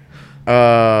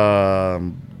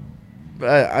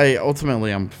 I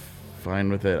ultimately I'm fine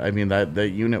with it. I mean that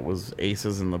unit was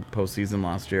aces in the postseason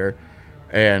last year,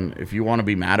 and if you want to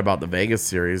be mad about the Vegas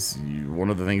series, one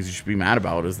of the things you should be mad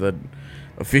about is that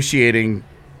officiating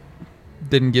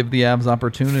Didn't give the Avs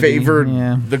opportunity. favored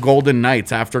Yeah. the Golden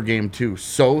Knights after Game 2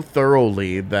 so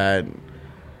thoroughly that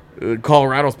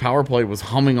Colorado's power play was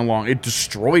humming along. It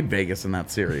destroyed Vegas in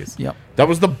that series. Yep. That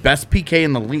was the best PK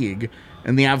in the league,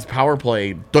 and the Avs power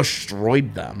play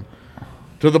destroyed them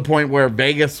to the point where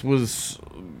Vegas was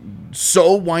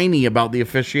so whiny about the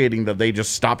officiating that they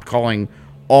just stopped calling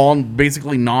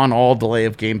basically all delay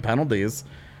of game penalties.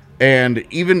 And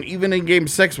even in Game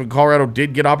 6, when Colorado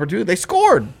did get opportunity, they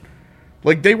scored.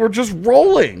 Like, they were just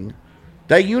rolling.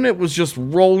 That unit was just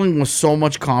rolling with so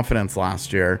much confidence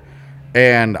last year.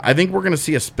 And I think we're going to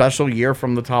see a special year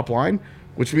from the top line,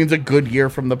 which means a good year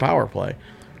from the power play.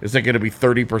 Is it going to be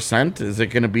 30%? Is it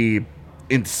going to be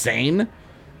insane?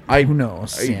 Who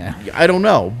knows? I don't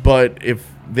know. But if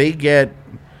they get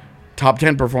top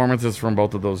 10 performances from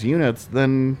both of those units,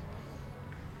 then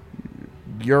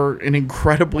you're an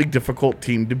incredibly difficult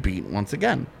team to beat once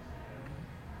again.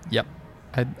 Yep.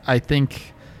 I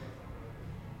think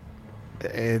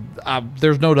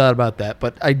there's no doubt about that,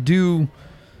 but I do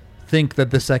think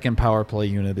that the second power play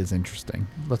unit is interesting.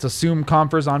 Let's assume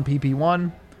Compher's on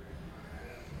PP1.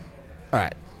 All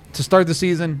right. To start the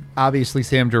season, obviously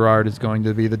Sam Girard is going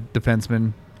to be the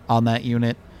defenseman on that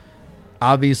unit.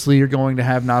 Obviously, you're going to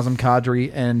have Nazem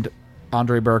Kadri and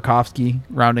Andrei Burakovsky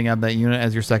rounding out that unit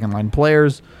as your second-line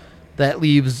players. That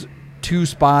leaves 2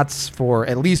 spots for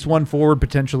at least one forward,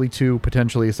 potentially 2,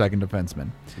 potentially a second defenseman.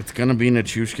 It's going to be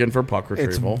Nichushkin for puck It's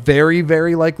retrieval. very,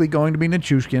 very likely going to be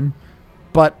Nichushkin,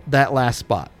 but that last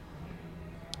spot.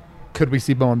 Could we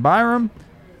see Bowen Byram?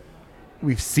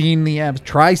 We've seen the Avs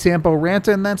try Sampo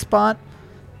Ranta in that spot.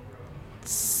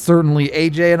 Certainly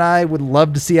AJ and I would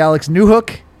love to see Alex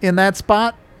Newhook in that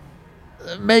spot.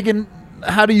 Megan,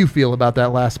 how do you feel about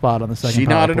that last spot on the second She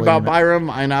power nodded play about unit? Byram.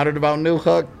 I nodded about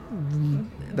Newhook.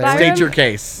 Byram- State your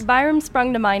case. Byram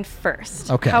sprung to mind first.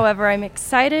 Okay. However, I'm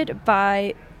excited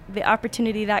by the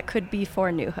opportunity that could be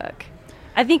for Newhook.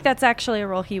 I think that's actually a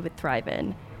role he would thrive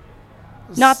in.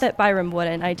 Not that Byram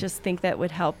wouldn't. I just think that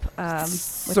would help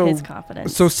with his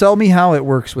confidence. So sell me how it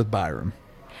works with Byram.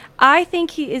 I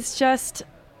think he has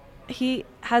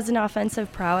an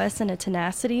offensive prowess and a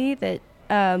tenacity that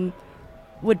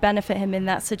would benefit him in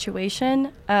that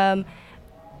situation. And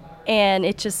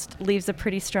it just leaves a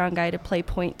pretty strong guy to play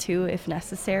point two if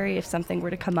necessary, if something were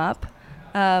to come up.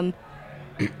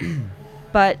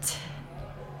 But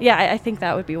yeah, I think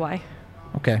that would be why.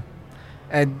 Okay.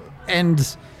 And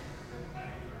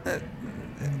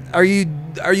are you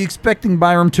expecting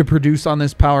Byram to produce on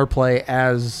this power play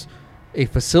as a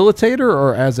facilitator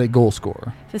or as a goal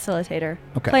scorer? Facilitator.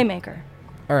 Okay. Playmaker.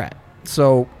 All right.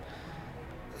 So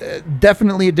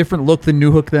definitely a different look than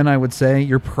Newhook then, I would say.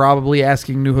 You're probably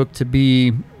asking Newhook to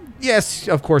be, yes,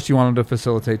 of course you want him to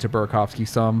facilitate to Burakovsky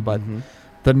some, but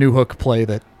the Newhook play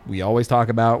that we always talk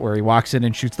about where he walks in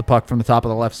and shoots the puck from the top of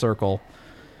the left circle,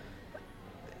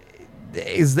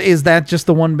 is that just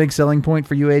the one big selling point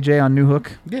for you, AJ, on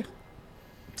Newhook? Yeah.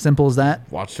 Simple as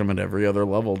that? Watched him at every other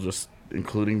level, just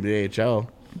including the AHL.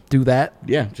 Do that?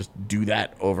 Yeah, just do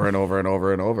that over and over and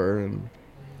over and over, and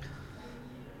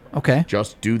Okay.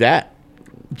 just do that.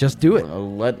 Just do it.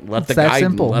 Let It's the that guy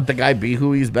simple. let the guy be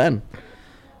who he's been.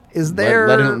 Is there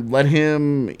Let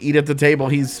him eat at the table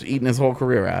he's eaten his whole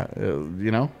career at.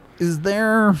 Is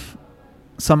there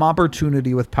some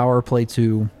opportunity with power play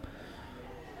to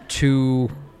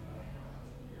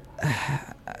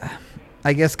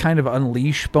I guess kind of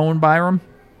unleash Bowen Byram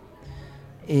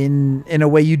in a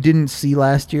way you didn't see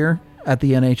last year at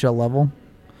the NHL level?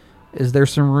 Is there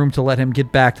some room to let him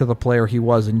get back to the player he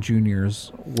was in juniors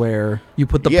where you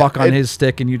put the puck on his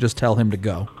stick and you just tell him to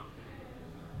go?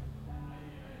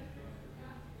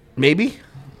 Maybe.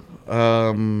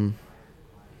 I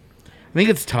think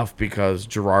it's tough because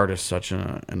Girard is such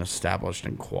an established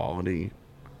and quality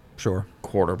Sure.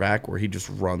 quarterback where he just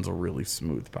runs a really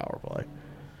smooth power play.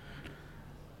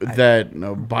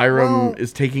 Byram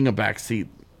is taking a back seat.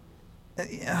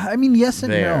 I mean, yes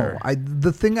and There. no.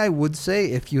 The thing I would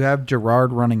say, if you have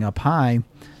Girard running up high,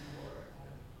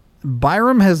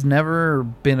 Byram has never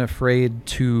been afraid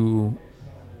to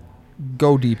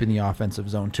go deep in the offensive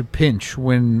zone, to pinch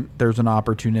when there's an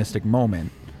opportunistic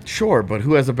moment. Sure, but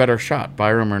who has a better shot,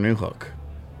 Byram or Newhook?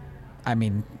 I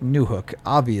mean, Newhook,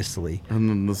 obviously. And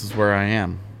then this is where I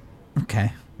am.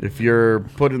 Okay. If you're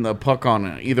putting the puck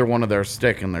on either one of their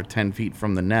stick and they're 10 feet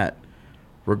from the net,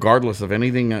 regardless of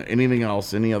anything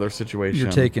else, any other situation,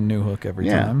 You're taking Newhook every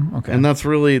time. Okay. And that's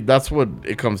what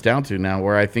it comes down to now,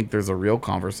 where I think there's a real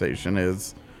conversation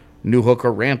is Newhook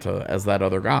or Ranta as that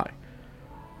other guy.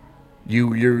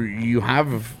 You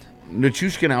have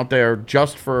Nichushkin out there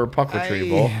just for puck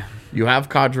retrieval. You have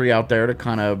Kadri out there to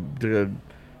kind of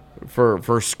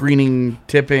for screening,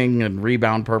 tipping, and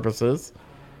rebound purposes.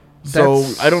 So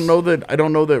I don't know that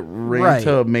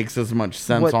Ranta makes as much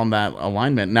sense on that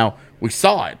alignment. Now we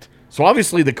saw it, so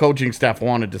obviously the coaching staff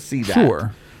wanted to see that.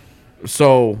 Sure.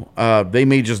 So they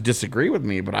may just disagree with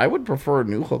me, but I would prefer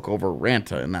Newhook over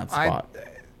Ranta in that spot.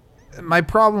 My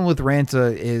problem with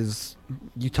Ranta is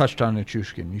you touched on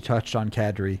Nichushkin, you touched on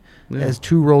Kadri as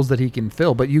two roles that he can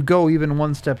fill, but you go even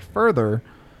one step further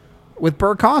with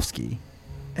Burakovsky.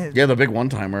 Yeah, the big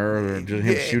one-timer, or just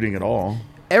him shooting it all.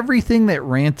 Everything that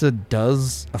Ranta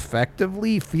does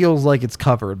effectively feels like it's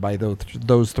covered by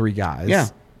those three guys. Yeah,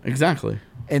 exactly.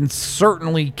 And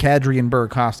certainly Kadri and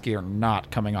Burakovsky are not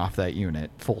coming off that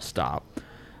unit, full stop.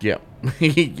 Yeah.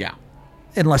 Yeah.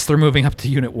 Unless they're moving up to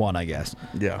Unit 1, I guess.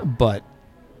 Yeah. But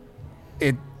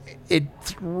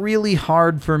it's really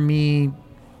hard for me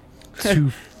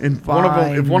to if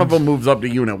one of them moves up to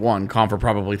Unit 1, Confer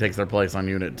probably takes their place on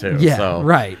Unit 2. Yeah, so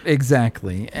right,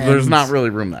 exactly. There's not really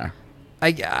room there.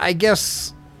 I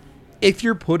guess if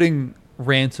you're putting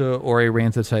Ranta or a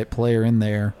Ranta-type player in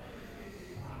there,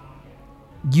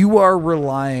 you are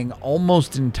relying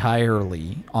almost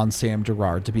entirely on Sam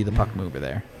Girard to be the puck mover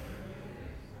there.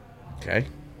 Okay.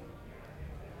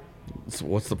 So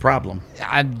what's the problem?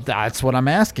 That's what I'm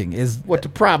asking. What the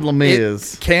problem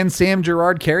is? Can Sam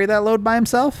Girard carry that load by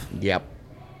himself? Yep.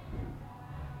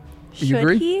 You Should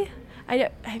agree? he? I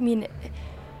mean,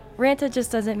 Ranta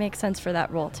just doesn't make sense for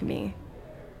that role to me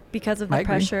because of I the agree.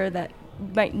 pressure that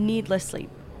might needlessly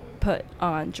put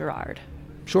on Girard.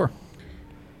 Sure.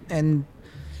 And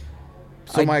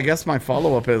So I guess my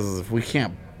follow-up is if we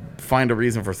can't find a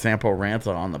reason for Sampo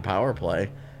Ranta on the power play,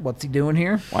 what's he doing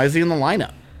here? why is he in the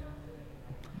lineup?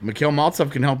 Mikhail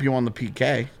Maltsev can help you on the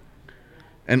PK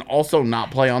and also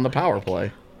not play on the power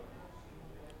play.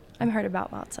 I'm hurt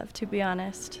about Maltsev, to be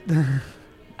honest.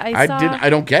 I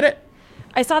don't get it.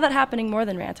 I saw that happening more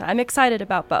than Ranta. I'm excited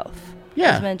about both.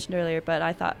 Yeah. As mentioned earlier, but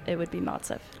I thought it would be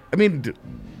Maltsev. I mean,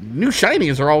 new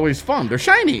shinies are always fun. They're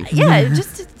shiny. Yeah,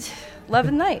 just Love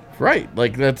and light. Right.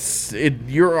 Like, that's it.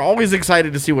 You're always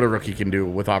excited to see what a rookie can do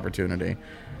with opportunity.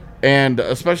 And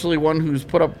especially one who's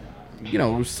put up,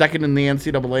 second in the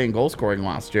NCAA in goal scoring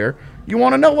last year. You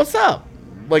want to know what's up.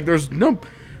 Like, there's no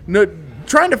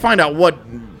trying to find out what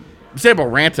Sampo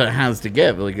Ranta has to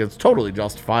give. Like, it's totally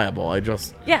justifiable.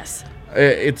 Yes.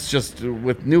 It's just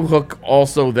with Newhook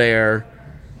also there.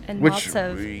 And Which,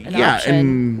 Maltsev an yeah, option.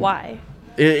 and- Why?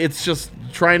 It's just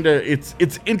trying to.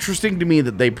 It's interesting to me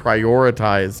that they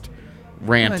prioritized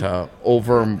Ranta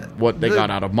over what they got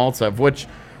out of Maltsev, which,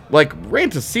 like,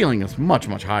 Ranta's ceiling is much,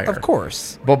 much higher. Of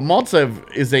course. But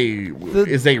Maltsev is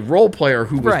a role player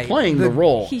who was Right. playing the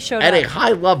role He showed at a up.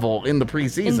 high level in the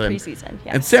preseason. In preseason,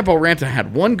 yes. And Sampo Ranta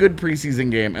had one good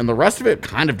preseason game, and the rest of it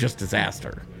kind of just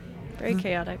disaster. Very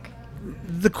chaotic.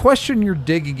 The question you're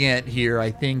digging at here,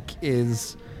 I think,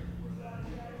 is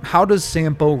how does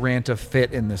Sampo Ranta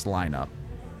fit in this lineup?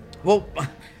 Well,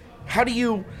 how do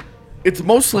you... It's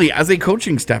mostly, as a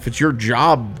coaching staff, it's your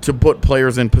job to put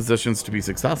players in positions to be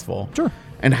successful. Sure.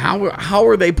 And how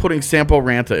are they putting Sampo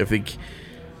Ranta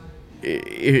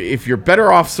if you're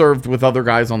better off served with other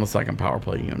guys on the second power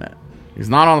play unit? He's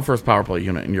not on the first power play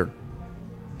unit, and you're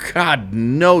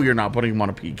not putting him on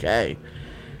a PK.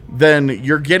 Then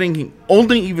you're getting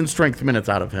only even strength minutes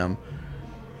out of him.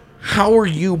 How are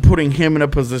you putting him in a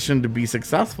position to be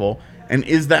successful? And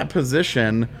is that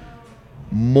position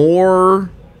more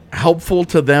helpful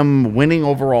to them winning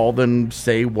overall than,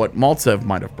 say, what Maltsev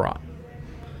might have brought?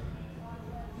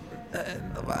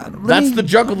 That's the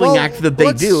juggling act that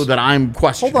they do that I'm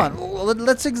questioning. Hold on.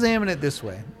 Let's examine it this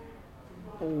way.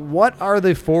 What are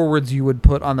the forwards you would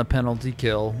put on the penalty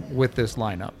kill with this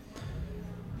lineup?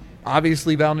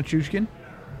 Obviously Val Nichushkin.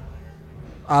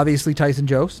 Obviously Tyson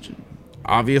Jost.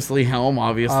 Obviously Helm.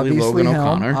 Obviously Obviously Logan Helm,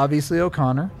 O'Connor. Obviously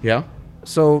O'Connor. Yeah.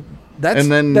 So that's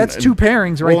And two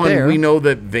pairings right well, there. And we know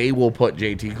that they will put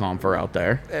JT Compher out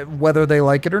there. Whether they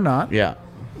like it or not. Yeah.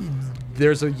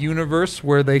 There's a universe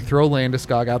where they throw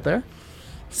Landeskog out there.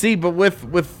 See, but with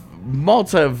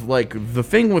Maltsev, like, the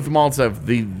thing with Maltsev,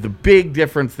 the big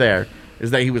difference there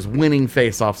is that he was winning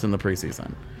faceoffs in the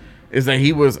preseason. Is that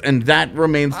he was, and that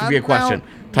remains to be a question.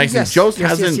 Tyson Jost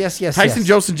hasn't. Tyson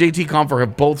Jost and JT Compher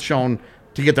have both shown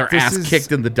to get their ass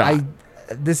kicked in the dot.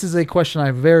 This is a question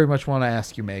I very much want to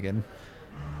ask you, Megan.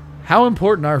 How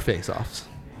important are faceoffs?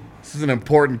 This is an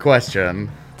important question.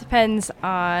 Depends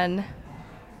on,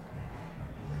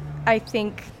 I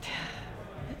think,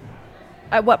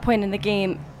 at what point in the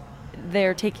game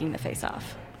they're taking the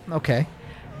face-off. Okay.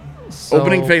 So,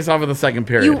 Opening face-off of the second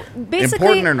period. You basically,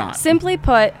 important or not? simply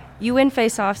put, you win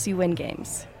face-offs, you win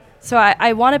games. So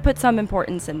I want to put some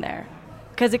importance in there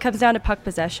because it comes down to puck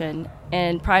possession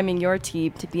and priming your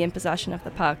team to be in possession of the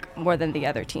puck more than the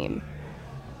other team.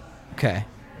 Okay.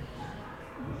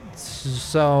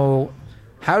 So,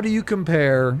 how do you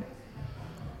compare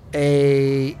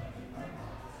a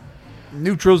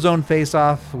neutral zone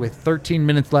face-off with 13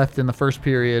 minutes left in the first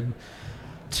period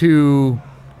to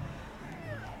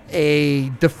a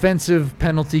defensive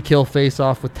penalty kill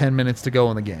face-off with 10 minutes to go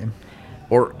in the game?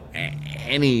 Or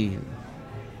any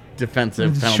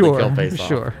defensive penalty kill face-off.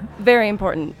 Sure. Very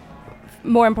important.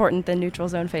 More important than neutral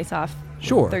zone face-off.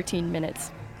 Sure. 13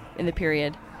 minutes in the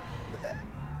period.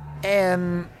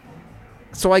 And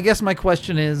so I guess my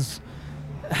question is,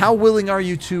 how willing are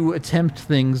you to attempt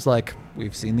things like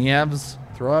we've seen the Avs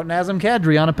throw out Nazem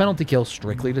Kadri on a penalty kill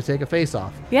strictly to take a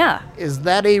face-off? Yeah. Is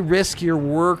that a risk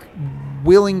you're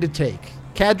willing to take?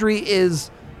 Kadri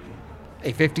is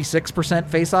a 56%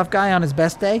 face-off guy on his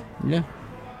best day. Yeah.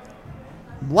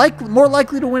 More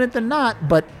likely to win it than not,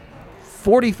 but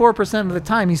 44% of the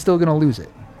time he's still going to lose it.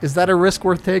 Is that a risk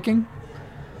worth taking?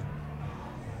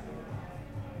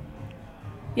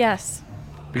 Yes.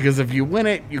 Because if you win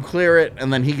it, you clear it,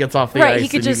 and then he gets off the ice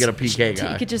and you get a PK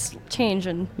guy. He could just change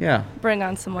and Yeah. bring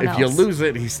on someone else. If you lose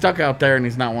it, he's stuck out there and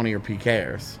he's not one of your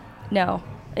PKers. No,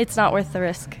 it's not worth the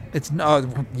risk. It's no.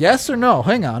 Yes or no?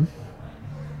 Hang on.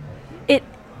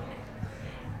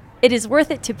 It is worth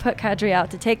it to put Kadri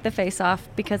out to take the face off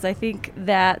because I think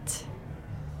that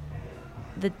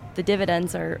the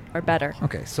dividends are better.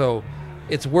 Okay, so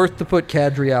it's worth to put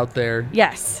Kadri out there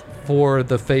Yes, for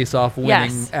the face-off winning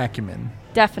Yes. acumen.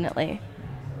 definitely.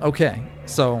 Okay,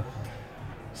 so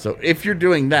So if you're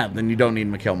doing that, then you don't need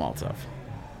Mikhail Maltsev.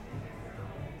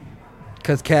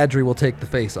 because Kadri will take the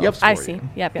face-off Yep. I for see. you.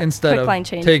 Yep. instead Quick of line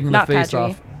change. taking the not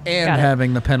face-off Kadri. and Got it.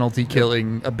 having the penalty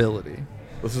killing ability.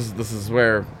 This is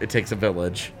where it takes a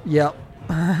village. Yep.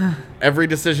 Every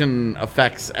decision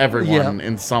affects everyone Yeah.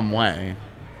 in some way.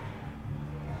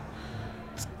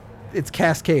 It's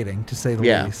cascading, to say the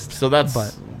Yeah. least. So that's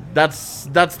But that's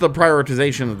the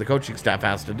prioritization that the coaching staff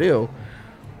has to do,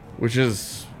 which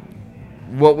is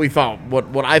what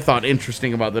I thought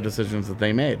interesting about the decisions that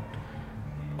they made.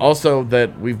 Also,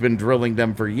 that we've been drilling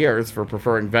them for years for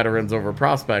preferring veterans over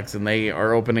prospects, and they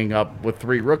are opening up with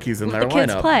 3 rookies in their the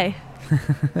kids lineup. play.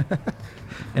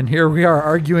 And here we are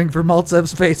arguing for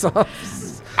Maltsev's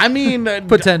face-offs. I mean,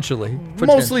 Potentially.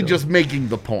 mostly just making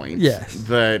the point. Yes.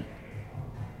 That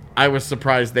I was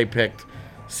surprised they picked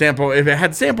Sampo. If it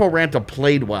had Sampo Ranta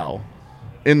played well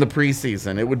in the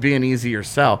preseason, it would be an easier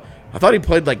sell. I thought he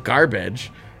played like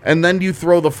garbage. And then you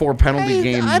throw the 4 penalty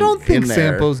game. I don't think in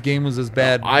there. Sampo's game was as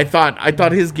bad. I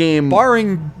thought his game,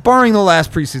 barring the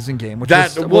last preseason game, which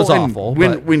was awful.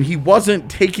 When he wasn't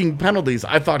taking penalties,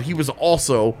 I thought he was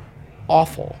also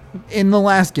awful. In the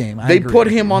last game, They put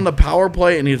him on the power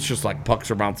play, and it's just like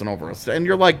pucks are bouncing over us, and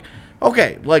you're like,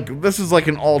 okay, like this is like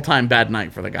an all-time bad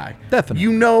night for the guy. Definitely.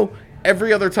 You know,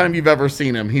 every other time you've ever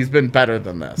seen him, he's been better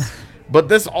than this. But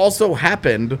this also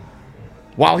happened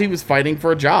while he was fighting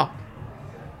for a job.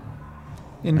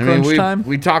 In crunch time?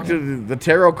 We talked to the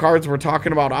tarot cards. We're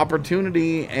talking about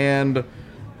opportunity, and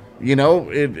you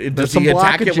know, does he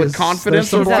attack it with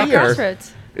confidence or fear?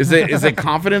 Is it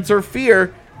confidence or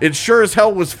fear? It sure as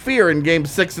hell was fear in Game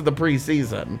 6 of the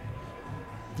preseason.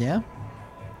 Yeah.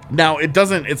 Now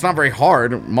it's not very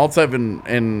hard. Maltsev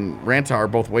and Ranta are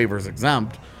both waivers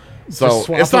exempt, so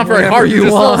it's not very hard.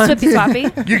 You want. Swippy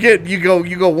swappy.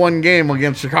 You go one game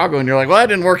against Chicago, and you're like, well, that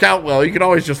didn't work out well. You can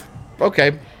always just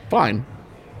fine.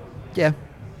 Yeah.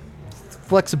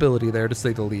 Flexibility there, to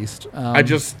say the least.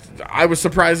 I was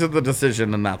surprised at the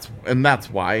decision, and that's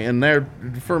why.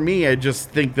 And for me, I just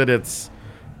think that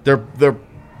they're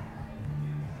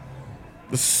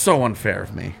so unfair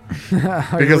of me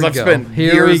because I've spent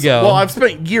years. Well, I've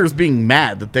spent years being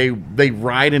mad that they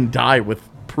ride and die with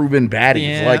proven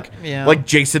baddies like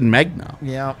Jason Megna.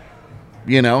 Yeah.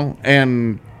 You know,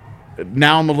 and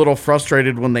now I'm a little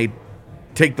frustrated when they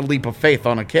take the leap of faith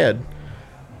on a kid.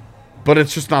 But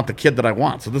it's just not the kid that I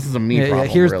want. So this is a me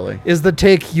problem, really. Is the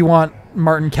take you want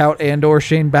Martin Kaut and or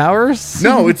Shane Bowers?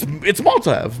 No, it's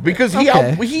Maltsev because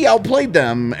he outplayed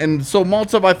them, and so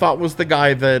Maltsev I thought was the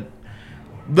guy that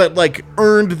like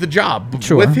earned the job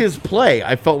with his play.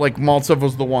 I felt like Maltsev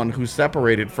was the one who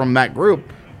separated from that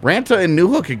group, Ranta and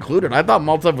Newhook included. I thought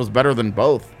Maltsev was better than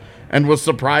both, and was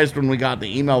surprised when we got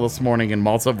the email this morning and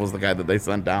Maltsev was the guy that they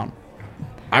sent down.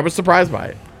 I was surprised by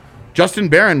it. Justin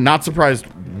Barron, not surprised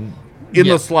in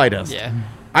the slightest. Yeah.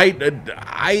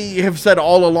 I have said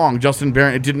all along, Justin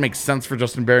Barron, it didn't make sense for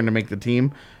Justin Barron to make the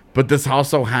team, but this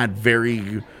also had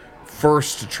very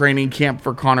first training camp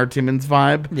for Connor Timmins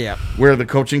vibe. Yeah. Where the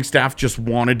coaching staff just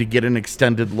wanted to get an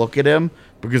extended look at him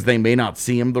because they may not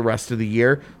see him the rest of the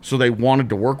year. So they wanted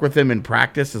to work with him in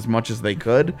practice as much as they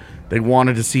could. They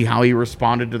wanted to see how he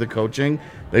responded to the coaching.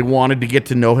 They wanted to get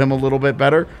to know him a little bit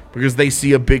better because they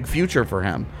see a big future for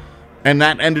him. And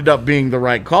that ended up being the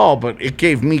right call, but it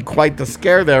gave me quite the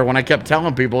scare there when I kept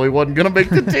telling people he wasn't going to make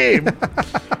the team.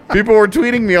 People were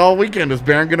tweeting me all weekend, is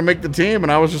Barron going to make the team?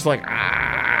 And I was just like,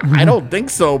 I don't think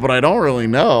so, but I don't really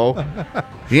know.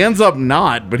 He ends up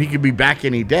not, but he could be back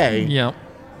any day. Yeah.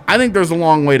 I think there's a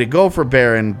long way to go for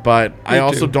Barron, but I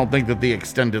also don't think that the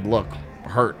extended look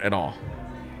hurt at all.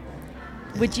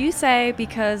 Would you say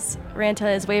because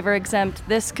Ranta is waiver exempt,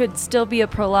 this could still be a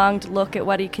prolonged look at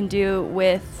what he can do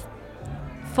with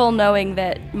full knowing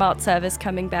that Maltsev is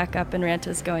coming back up and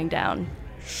Ranta's going down?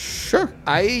 Sure.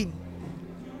 I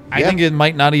think it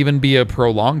might not even be a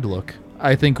prolonged look.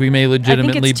 I think we may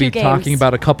legitimately be talking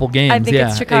about a couple games. I think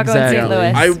it's Chicago and St.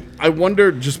 Louis. I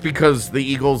wonder, just because the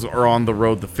Eagles are on the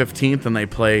road the 15th and they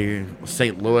play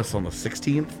St. Louis on the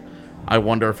 16th, I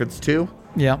wonder if it's 2.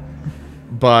 Yeah.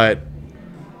 But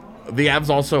the Avs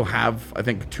also have, I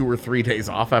think, 2 or 3 days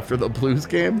off after the Blues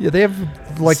game. Yeah, they have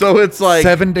so it's like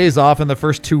 7 days off in the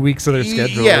first 2 weeks of their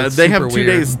schedule. Yeah, it's they have 2 weird.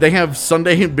 days. They have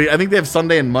Sunday. I think they have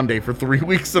Sunday and Monday for 3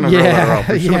 weeks in a row.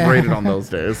 They should have rated on those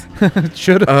days.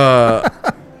 Should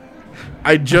have.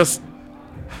 I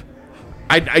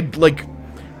like.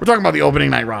 We're talking about the opening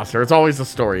night roster. It's always a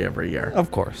story every year.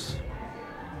 Of course.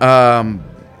 But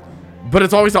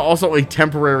it's always also a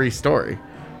temporary story.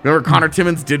 Remember, Connor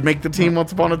Timmins did make the team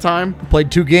once upon a time.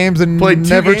 Played 2 games and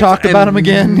never talked about him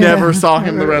again. Never saw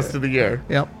him the rest of the year.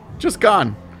 Yep. Just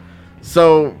gone.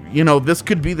 So, this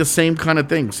could be the same kind of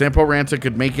thing. Sampo Ranta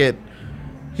could make it.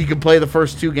 He could play the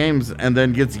first 2 games and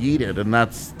then gets yeeted, and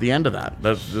that's the end of that.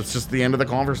 That's just the end of the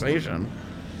conversation.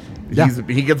 Yeah.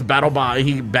 He gets bad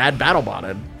battle-botted. Bad battle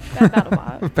bot.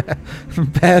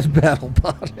 Bad battle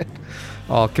botted.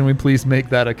 Oh, can we please make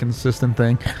that a consistent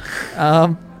thing?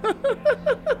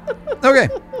 Okay.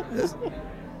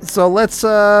 So let's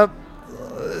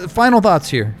final thoughts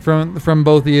here from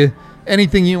both of you.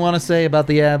 Anything you want to say about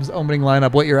the Avs opening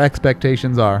lineup? What your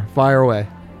expectations are? Fire away.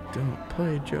 Don't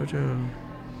play JoJo.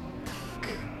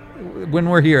 When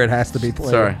we're here, it has to be played.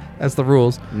 Sorry. That's the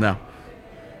rules. No.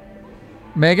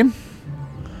 Megan?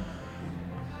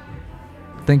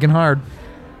 Thinking hard.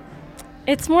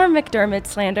 It's more McDermott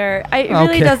slander. It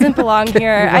really Okay. doesn't belong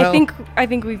here. well. I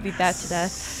think we beat that to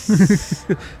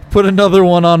death. Put another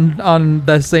one on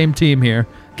the same team here.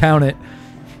 Count it.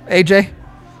 AJ,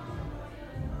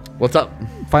 What's up?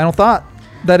 final thought.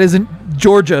 That isn't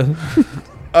Georgia.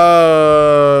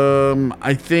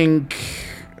 I think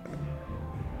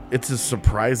it's a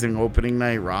surprising opening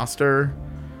night roster.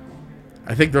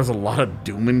 I think there's a lot of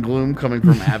doom and gloom coming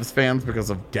from Avs fans because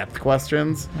of depth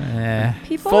questions.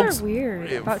 People Folks- are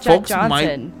weird about Jack Folks Johnson.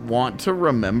 might want to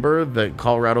remember that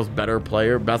Colorado's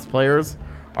best players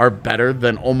are better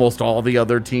than almost all the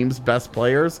other teams' best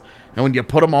players. And when you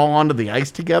put them all onto the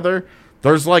ice together,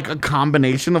 there's like a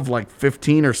combination of like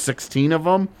 15 or 16 of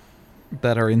them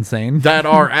That are insane. that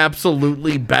are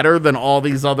absolutely better than all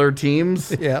these other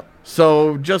teams. Yep.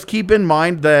 So just keep in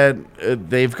mind that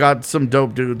they've got some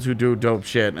dope dudes who do dope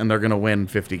shit, and they're going to win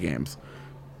 50 games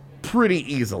pretty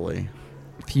easily.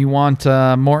 If you want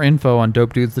more info on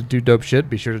dope dudes that do dope shit,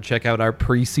 be sure to check out our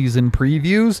preseason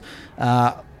previews.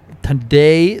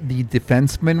 Today, the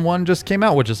defenseman one just came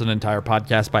out, which is an entire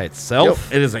podcast by itself.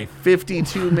 Yep, it is a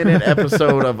 52-minute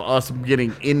episode of us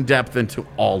getting in-depth into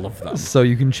all of them. So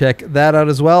you can check that out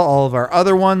as well. All of our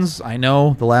other ones, I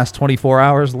know the last 24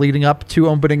 hours leading up to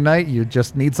opening night, you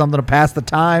just need something to pass the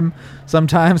time.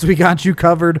 Sometimes we got you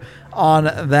covered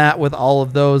on that with all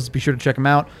of those. Be sure to check them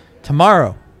out.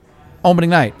 Tomorrow,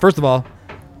 opening night. First of all,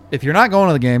 if you're not going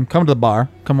to the game, come to the bar.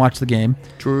 Come watch the game.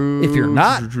 True. If you're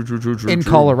not True. in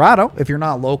Colorado, if you're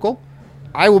not local,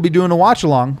 I will be doing a watch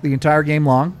along the entire game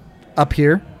long up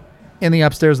here in the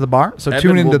upstairs of the bar. So Evan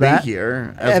tune into will that. Be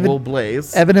here, as will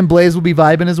Blaze. Evan and Blaze will be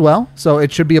vibing as well. So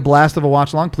it should be a blast of a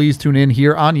watch along. Please tune in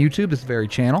here on YouTube, this very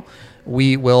channel.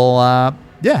 We will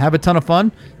have a ton of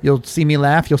fun. You'll see me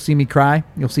laugh. You'll see me cry.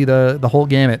 You'll see the whole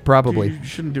gamut, probably. You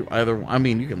shouldn't do either. I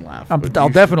mean, you can laugh. I'll but you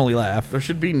should- definitely laugh. There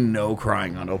should be no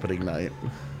crying on opening night.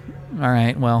 All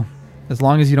right, well, as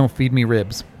long as you don't feed me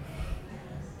ribs.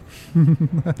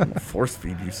 Force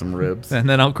feed you some ribs. And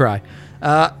then I'll cry.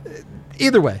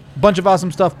 Either way, bunch of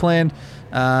awesome stuff planned.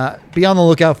 Be on the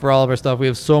lookout for all of our stuff. We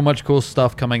have so much cool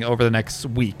stuff coming over the next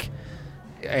week.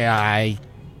 That's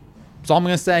all I'm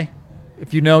going to say.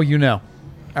 If you know, you know.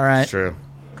 All right. True.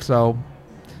 So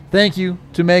thank you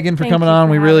to Megan for Thank coming you on.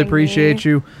 for We really having appreciate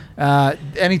me. you.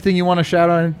 Anything you want to shout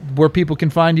out where people can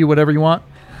find you, whatever you want?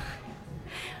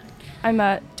 I'm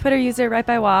a Twitter user right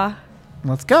by Wah.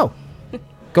 Let's go.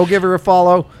 Go give her a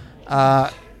follow.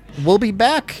 We'll be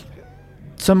back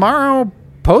tomorrow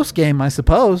post game, I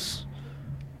suppose.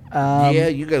 Yeah,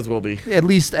 you guys will be. At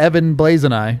least Evan, Blaze,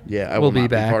 and I. Yeah, I will will be not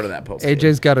be back. part of that post-game.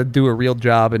 AJ's got to do a real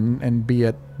job and be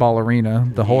at Ball Arena,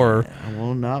 the horror. I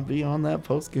will not be on that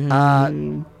post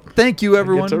game. Thank you, I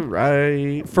everyone, get to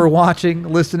write. for watching,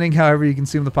 listening, however you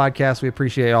consume the podcast. We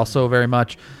appreciate it all so very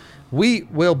much. We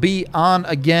will be on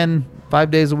again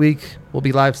 5 days a week. We'll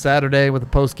be live Saturday with a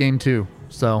post game too.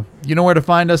 So you know where to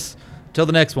find us. Till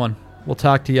the next one, we'll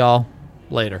talk to y'all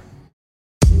later.